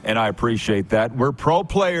 and I appreciate that. We're pro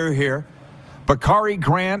player here. Bakari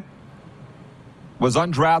Grant was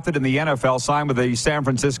undrafted in the NFL, signed with the San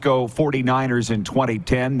Francisco 49ers in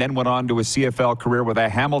 2010, then went on to a CFL career with the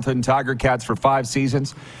Hamilton Tiger Cats for 5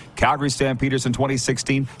 seasons, Calgary Stampeders in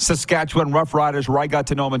 2016, Saskatchewan Roughriders, where I got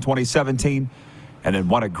to know him in 2017, and then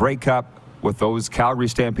won a Grey Cup with those Calgary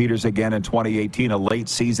Stampeders again in 2018, a late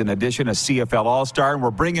season addition, a CFL All-Star, and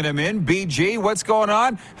we're bringing him in. BG, what's going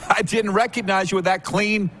on? I didn't recognize you with that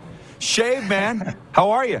clean shave, man. How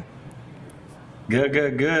are you?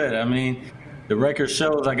 Good. I mean, the record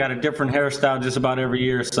shows I got a different hairstyle just about every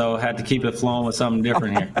year, so I had to keep it flowing with something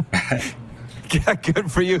different here. Yeah,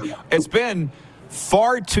 good for you. It's been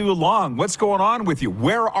far too long. What's going on with you?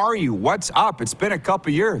 Where are you? What's up? It's been a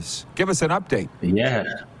couple years. Give us an update. Yeah,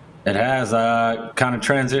 it has. Kind of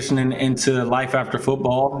transitioning into life after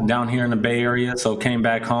football down here in the Bay Area, so came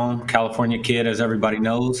back home, California kid, as everybody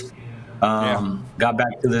knows. Got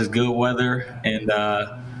back to this good weather and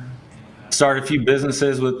started a few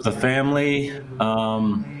businesses with the family.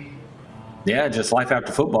 Just life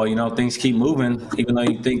after football. Things keep moving, even though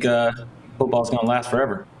you think football's going to last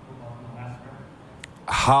forever.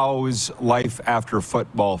 How's life after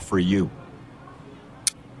football for you?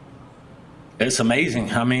 It's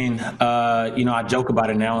amazing. I mean, I joke about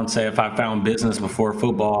it now and say if I found business before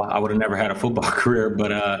football, I would have never had a football career.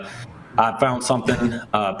 But I found something,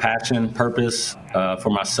 passion, purpose for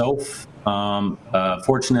myself.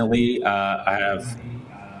 Fortunately, I have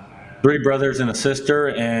 3 brothers and a sister,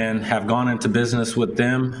 and have gone into business with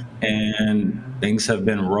them, and things have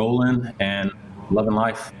been rolling and loving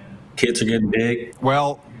life. Kids are getting big.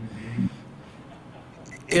 Well,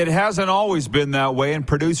 it hasn't always been that way, and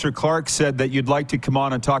producer Clark said that you'd like to come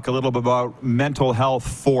on and talk a little bit about mental health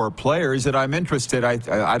for players, and I'm interested.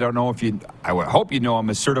 I don't know if I would hope you know I'm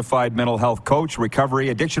a certified mental health coach,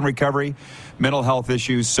 addiction recovery, mental health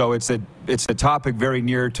issues, so it's a topic very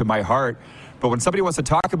near to my heart. But when somebody wants to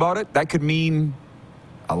talk about it, that could mean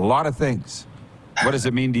a lot of things. What does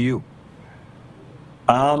it mean to you?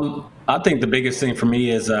 I think the biggest thing for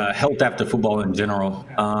me is health after football in general.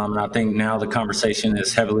 I think now the conversation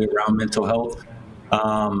is heavily around mental health.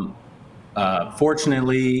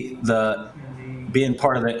 Fortunately, being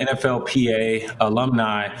part of the NFLPA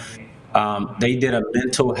alumni, they did a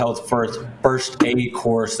mental health first aid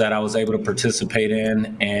course that I was able to participate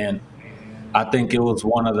in, and I think it was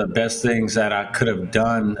one of the best things that I could have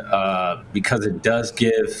done because it does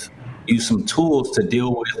give you some tools to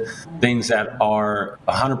deal with things that are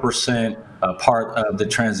 100% a part of the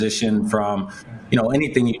transition from,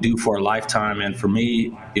 anything you do for a lifetime. And for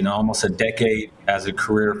me, almost a decade as a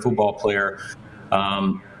career football player,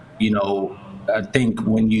 I think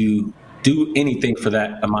when you do anything for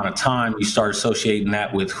that amount of time, you start associating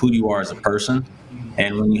that with who you are as a person.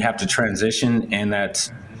 And when you have to transition and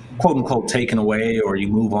that's quote unquote taken away or you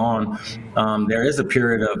move on, there is a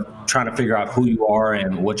period of trying to figure out who you are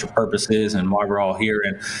and what your purpose is and why we're all here.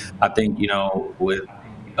 And I think, with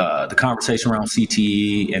the conversation around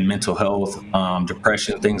CTE and mental health,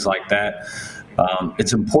 depression, things like that,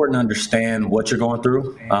 it's important to understand what you're going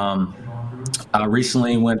through. I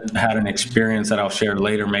recently had an experience that I'll share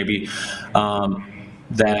later maybe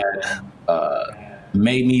that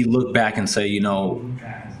made me look back and say,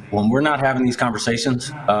 when we're not having these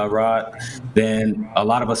conversations, Rod, then a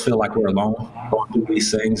lot of us feel like we're alone going through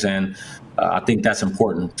these things. And I think that's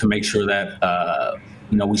important to make sure that,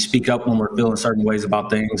 we speak up when we're feeling certain ways about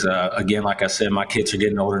things. Again, like I said, my kids are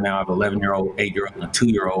getting older now. I have an 11-year-old, 8-year-old, and a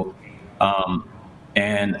 2-year-old.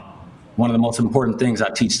 And one of the most important things I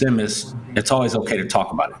teach them is it's always okay to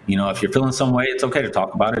talk about it. If you're feeling some way, it's okay to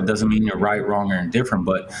talk about it. It doesn't mean you're right, wrong, or indifferent,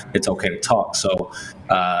 but it's okay to talk. So,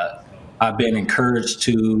 I've been encouraged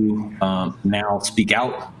to now speak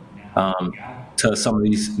out to some of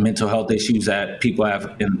these mental health issues that people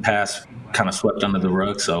have in the past kind of swept under the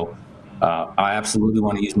rug. So I absolutely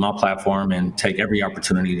want to use my platform and take every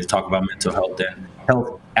opportunity to talk about mental health and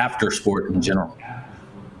health after sport in general.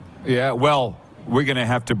 Yeah, well, we're going to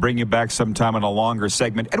have to bring you back sometime in a longer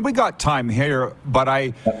segment. And we got time here, but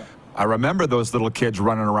I remember those little kids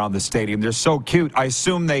running around the stadium. They're so cute. I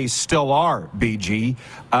assume they still are, BG.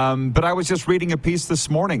 But I was just reading a piece this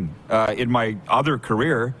morning in my other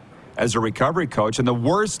career as a recovery coach, and the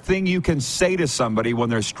worst thing you can say to somebody when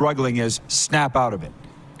they're struggling is snap out of it.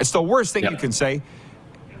 It's the worst thing you can say,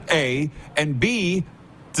 A. And B,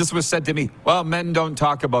 this was said to me, well, men don't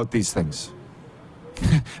talk about these things.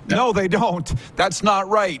 No, they don't. That's not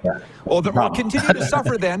right. Well, we'll continue to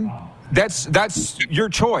suffer then. That's your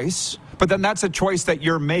choice, but then that's a choice that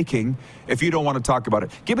you're making if you don't want to talk about it.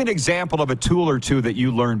 Give me an example of a tool or two that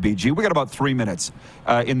you learned, BG. We got about 3 minutes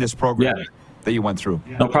in this program that you went through.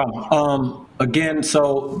 No problem. Again,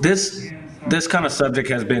 so this kind of subject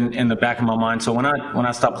has been in the back of my mind. So when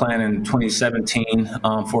I stopped playing in 2017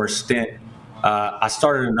 for a stint, I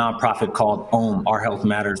started a nonprofit called OHM, Our Health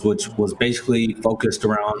Matters, which was basically focused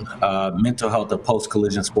around mental health of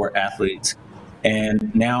post-collision sport athletes.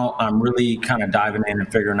 And now I'm really kind of diving in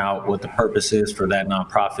and figuring out what the purpose is for that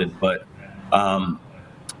nonprofit. But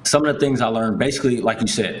some of the things I learned, basically, like you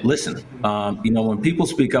said, listen. When people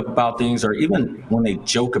speak up about things, or even when they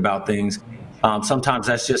joke about things, sometimes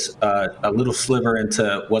that's just a little sliver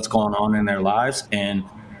into what's going on in their lives. And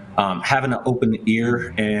having an open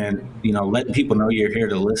ear and, letting people know you're here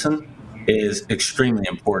to listen is extremely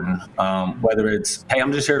important. Whether it's, hey,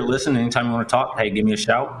 I'm just here to listen. Anytime you want to talk, hey, give me a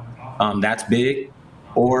shout. That's big.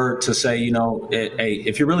 Or to say, hey,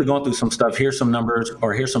 if you're really going through some stuff, here's some numbers,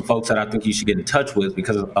 or here's some folks that I think you should get in touch with,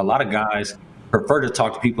 because a lot of guys prefer to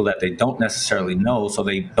talk to people that they don't necessarily know, so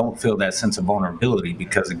they don't feel that sense of vulnerability.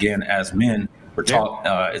 Because again, as men, we're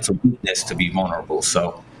taught it's a weakness to be vulnerable.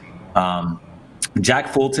 So Jack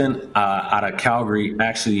Fulton out of Calgary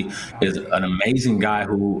actually is an amazing guy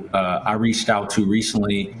who I reached out to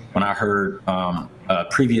recently when I heard a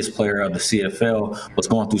previous player of the CFL was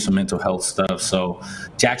going through some mental health stuff. So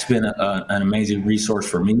Jack's been an amazing resource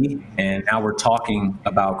for me. And now we're talking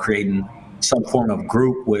about creating some form of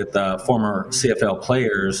group with former CFL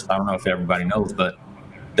players. I don't know if everybody knows, but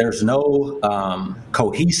there's no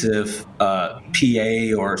cohesive PA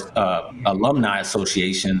or alumni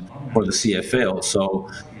association for the CFL. So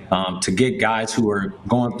to get guys who are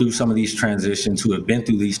going through some of these transitions, who have been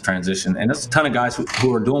through these transitions, and there's a ton of guys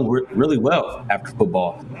who are doing really well after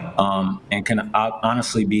football, and can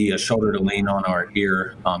honestly be a shoulder to lean on or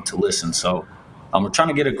ear to listen. So we're trying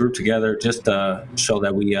to get a group together just to show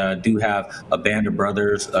that we do have a band of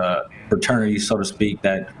brothers, fraternity, so to speak,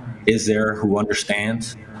 that is there, who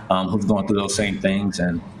understands, who's going through those same things,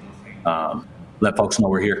 and let folks know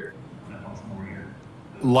we're here.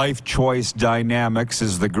 Life Choice Dynamics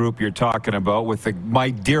is the group you're talking about with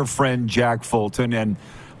my dear friend Jack Fulton. And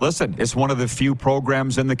listen, it's one of the few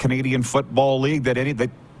programs in the Canadian Football League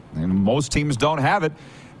that most teams don't have it.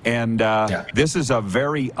 And this is a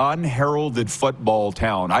very unheralded football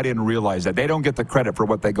town. I didn't realize that. They don't get the credit for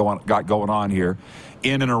what they got going on here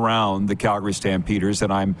in and around the Calgary Stampeders,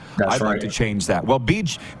 and I'd like to change that. Well,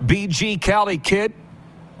 BG Cali kid,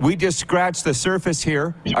 we just scratched the surface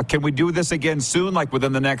here. Can we do this again soon, like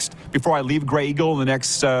within the next, before I leave Grey Eagle in the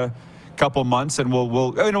next couple months, and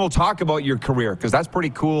we'll talk about your career, because that's pretty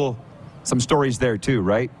cool. Some stories there too,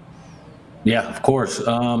 right? Yeah, of course.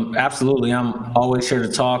 Absolutely. I'm always here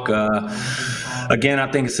to talk. Again,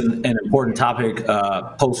 I think it's an important topic,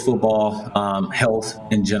 post-football, health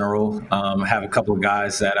in general. I have a couple of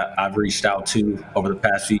guys that I've reached out to over the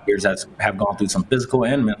past few years that have gone through some physical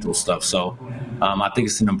and mental stuff. So I think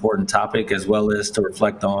it's an important topic, as well as to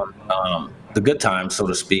reflect on the good times, so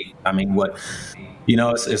to speak. I mean,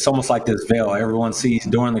 it's almost like this veil everyone sees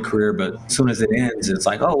during the career, but as soon as it ends, it's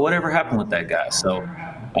like, oh, whatever happened with that guy? So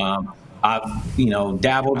I've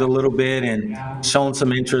dabbled a little bit and shown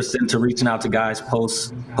some interest into reaching out to guys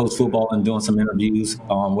post football and doing some interviews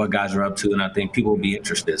on what guys are up to, and I think people will be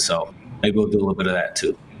interested. So maybe we'll do a little bit of that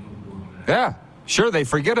too. Yeah, sure. They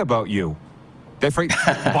forget about you.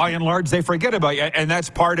 By and large, they forget about you, and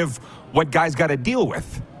that's part of what guys got to deal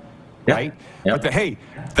with, right? Yep. But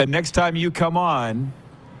the next time you come on,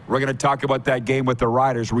 we're going to talk about that game with the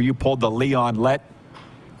Riders where you pulled the Leon Lett.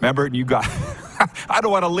 Remember, and you got. I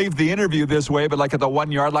don't want to leave the interview this way, but like at the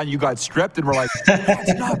 1 yard line, you got stripped, and we're like,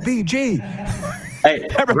 that's not BG. Hey,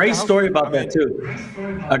 great story about that too.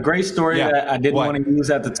 A great story that I didn't want to use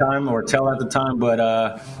at the time or tell at the time, but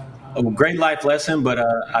a great life lesson. But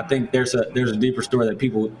I think there's a deeper story that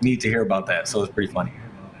people need to hear about that. So it's pretty funny.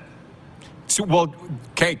 So, well,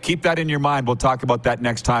 okay, keep that in your mind. We'll talk about that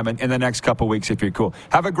next time in the next couple of weeks if you're cool.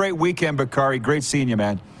 Have a great weekend, Bakari. Great seeing you,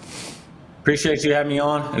 man. Appreciate you having me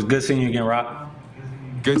on. It's good seeing you again, Rob.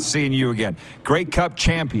 Good seeing you again. Grey Cup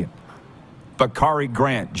champion, Bakari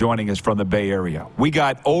Grant, joining us from the Bay Area. We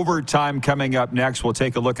got overtime coming up next. We'll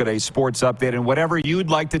take a look at a sports update and whatever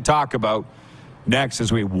you'd like to talk about next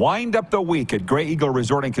as we wind up the week at Grey Eagle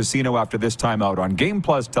Resort and Casino after this time out on Game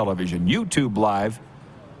Plus Television, YouTube Live,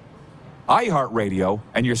 iHeartRadio,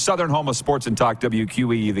 and your southern home of sports and talk,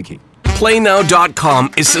 WQEE The Key.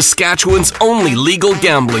 PlayNow.com is Saskatchewan's only legal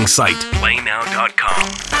gambling site.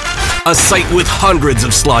 PlayNow.com. A site with hundreds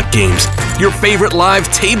of slot games, your favorite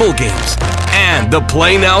live table games, and the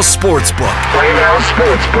Play Now Sportsbook. Play Now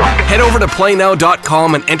Sportsbook. Head over to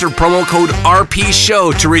PlayNow.com and enter promo code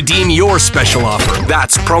RPSHOW to redeem your special offer.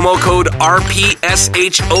 That's promo code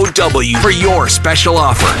RPSHOW for your special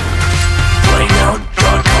offer.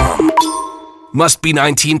 PlayNow.com. Must be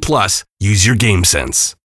 19 plus. Use your game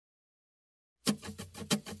sense.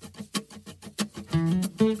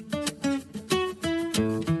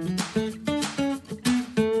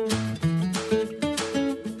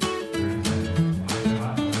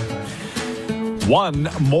 One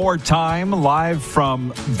more time, live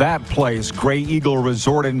from that place, Grey Eagle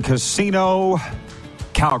Resort and Casino,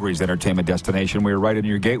 Calgary's entertainment destination. We're right in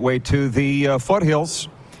your gateway to the foothills.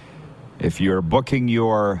 If you're booking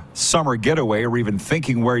your summer getaway or even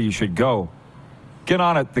thinking where you should go, get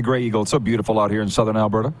on it, the Grey Eagle. It's so beautiful out here in southern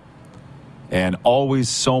Alberta, and always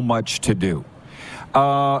so much to do.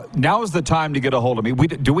 Now is the time to get a hold of me.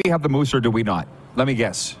 Do we have the moose or do we not? Let me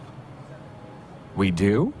guess. We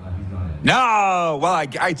do? No! Well,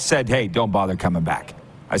 I said, hey, don't bother coming back.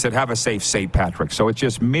 I said, have a safe St. Patrick. So it's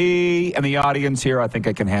just me and the audience here. I think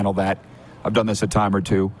I can handle that. I've done this a time or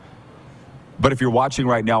two. But if you're watching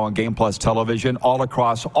right now on Game Plus Television, all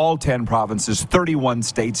across all 10 provinces, 31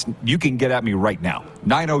 states, you can get at me right now.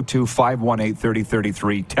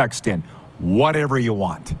 902-518-3033. Text in whatever you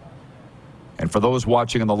want. And for those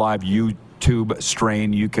watching on the live YouTube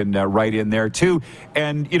strain, you can write in there too.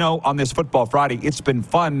 And, on this Football Friday, it's been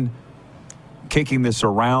fun kicking this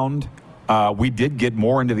around. We did get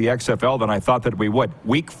more into the XFL than I thought that we would.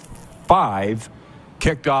 Week 5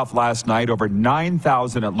 kicked off last night. Over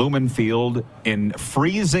 9,000 at Lumen Field in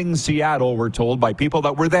freezing Seattle, we're told by people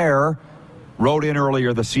that were there. Wrote in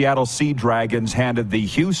earlier, the Seattle Sea Dragons handed the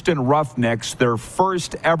Houston Roughnecks their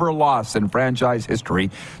first ever loss in franchise history,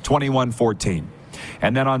 21-14.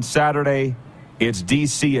 And then on Saturday, it's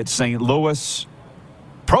D.C. at St. Louis.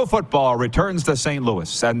 Pro football returns to St.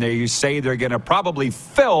 Louis, and they say they're going to probably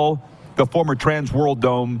fill the former Trans World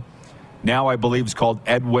Dome, now I believe it's called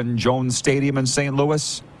Edwin Jones Stadium in St.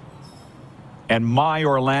 Louis. And my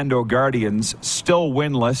Orlando Guardians, still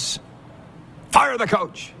winless, fire the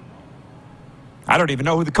coach. I don't even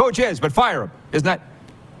know who the coach is, but fire him.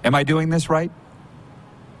 Am I doing this right?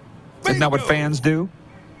 Isn't that what fans do?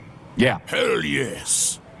 Yeah. Hell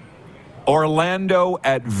yes. Orlando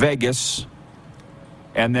at Vegas.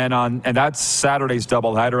 And then and that's Saturday's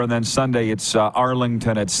doubleheader. And then Sunday, it's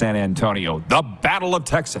Arlington at San Antonio. The Battle of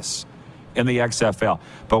Texas in the XFL.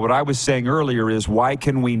 But what I was saying earlier is, why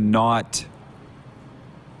can we not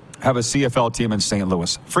have a CFL team in St.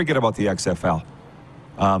 Louis? Forget about the XFL.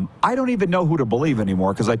 I don't even know who to believe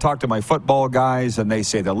anymore, because I talk to my football guys and they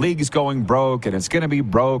say the league's going broke and it's going to be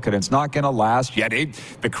broke and it's not going to last. Yet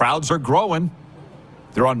the crowds are growing.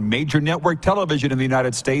 They're on major network television in the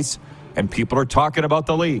United States and people are talking about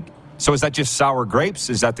the league. So is that just sour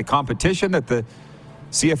grapes? Is that the competition that the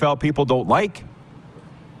CFL people don't like?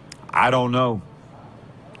 I don't know.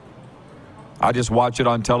 I just watch it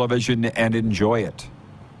on television and enjoy it.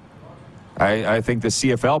 I think the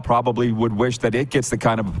CFL probably would wish that it gets the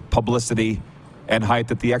kind of publicity and hype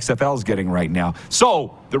that the XFL is getting right now.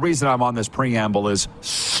 So the reason I'm on this preamble is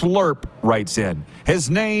Slurp writes in. His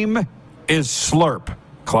name is Slurp,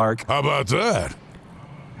 Clark. How about that?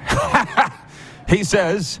 He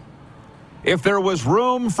says, if there was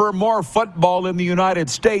room for more football in the United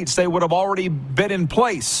States, they would have already been in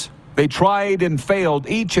place. They tried and failed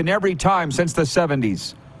each and every time since the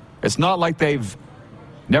 70s. It's not like they've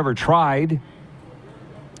never tried.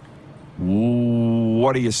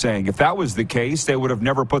 What are you saying? If that was the case, they would have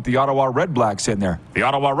never put the Ottawa Red Blacks in there. The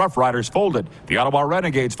Ottawa Rough Riders folded. The Ottawa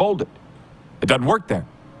Renegades folded. It doesn't work there.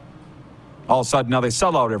 All of a sudden, now they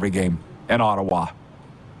sell out every game in Ottawa.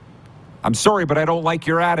 I'm sorry, but I don't like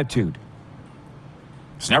your attitude.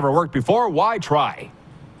 It's never worked before. Why try?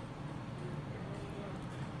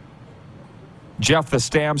 Jeff, the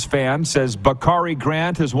Stamps fan, says Bakari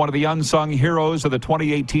Grant is one of the unsung heroes of the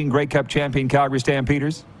 2018 Grey Cup champion Calgary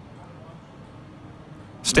Stampeders.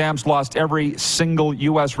 Stamps lost every single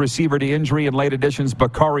U.S. receiver to injury. In late editions,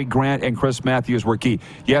 Bakari Grant and Chris Matthews were key.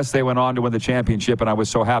 Yes, they went on to win the championship, and I was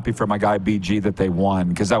so happy for my guy BG that they won,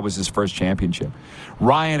 because that was his first championship.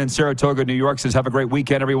 Ryan in Saratoga, New York says, have a great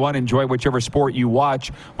weekend, everyone. Enjoy whichever sport you watch,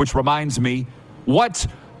 which reminds me, what's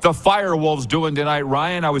the Firewolves doing tonight,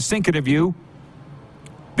 Ryan? I was thinking of you.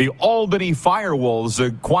 The Albany Firewolves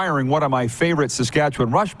acquiring one of my favorite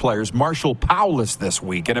Saskatchewan Rush players, Marshall Powless, this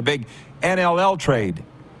week in a big NLL trade.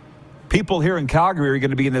 People here in Calgary are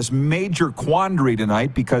going to be in this major quandary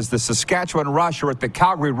tonight because the Saskatchewan Rush are at the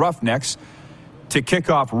Calgary Roughnecks to kick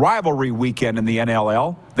off rivalry weekend in the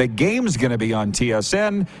NLL. The game's going to be on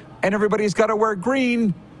TSN, and everybody's got to wear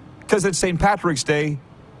green because it's St. Patrick's Day,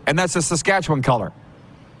 and that's a Saskatchewan color.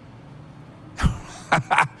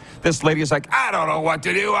 This lady is like, I don't know what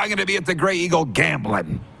to do. I'm going to be at the Grey Eagle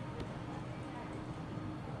gambling.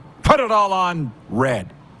 Put it all on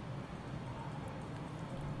red.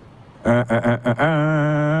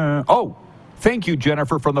 Oh, thank you,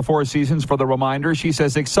 Jennifer from the Four Seasons, for the reminder. She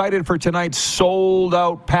says, excited for tonight's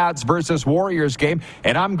sold-out Pats versus Warriors game,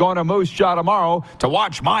 and I'm going to Moose Jaw tomorrow to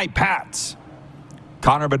watch my Pats.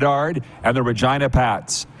 Connor Bedard and the Regina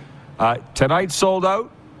Pats. Tonight sold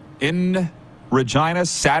out in Regina.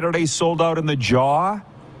 Saturday sold out in the Jaw.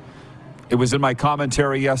 It was in my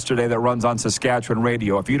commentary yesterday that runs on Saskatchewan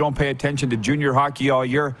radio. If you don't pay attention to junior hockey all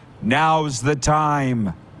year, now's the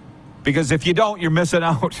time. Because if you don't, you're missing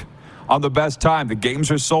out on the best time. The games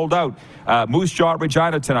are sold out. Moose Jaw at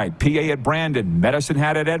Regina tonight. PA at Brandon. Medicine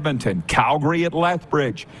Hat at Edmonton. Calgary at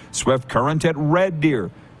Lethbridge. Swift Current at Red Deer.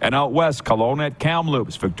 And out west, Kelowna at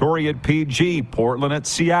Kamloops, Victoria at PG, Portland at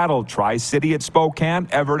Seattle, Tri-City at Spokane,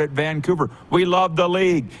 Everett at Vancouver. We love the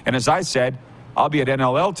league. And as I said, I'll be at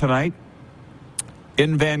NLL tonight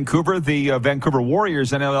in Vancouver. The Vancouver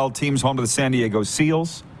Warriors NLL team's home to the San Diego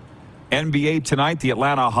Seals. NBA tonight, the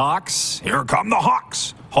Atlanta Hawks. Here come the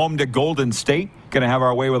Hawks. Home to Golden State. Going to have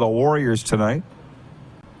our way with the Warriors tonight.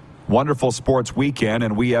 Wonderful sports weekend,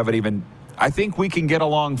 and we haven't even... I think we can get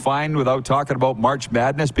along fine without talking about March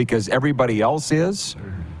Madness because everybody else is.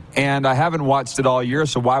 And I haven't watched it all year,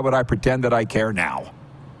 so why would I pretend that I care now?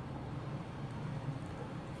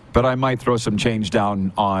 but I might throw some change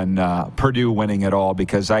down on Purdue winning it all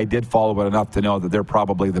because I did follow it enough to know that they're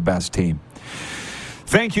probably the best team.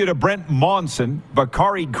 Thank you to Brent Monson,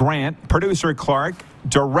 Bakari Grant, producer Clark,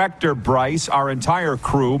 director Bryce, our entire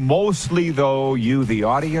crew, mostly, though, you, the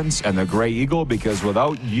audience, and the Grey Eagle, because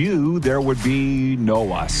without you, there would be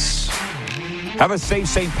no us. Have a safe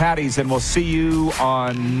St. Paddy's, and we'll see you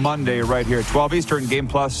on Monday right here, 12 Eastern, Game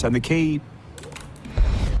Plus, and the Key.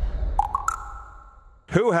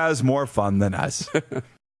 Who has more fun than us?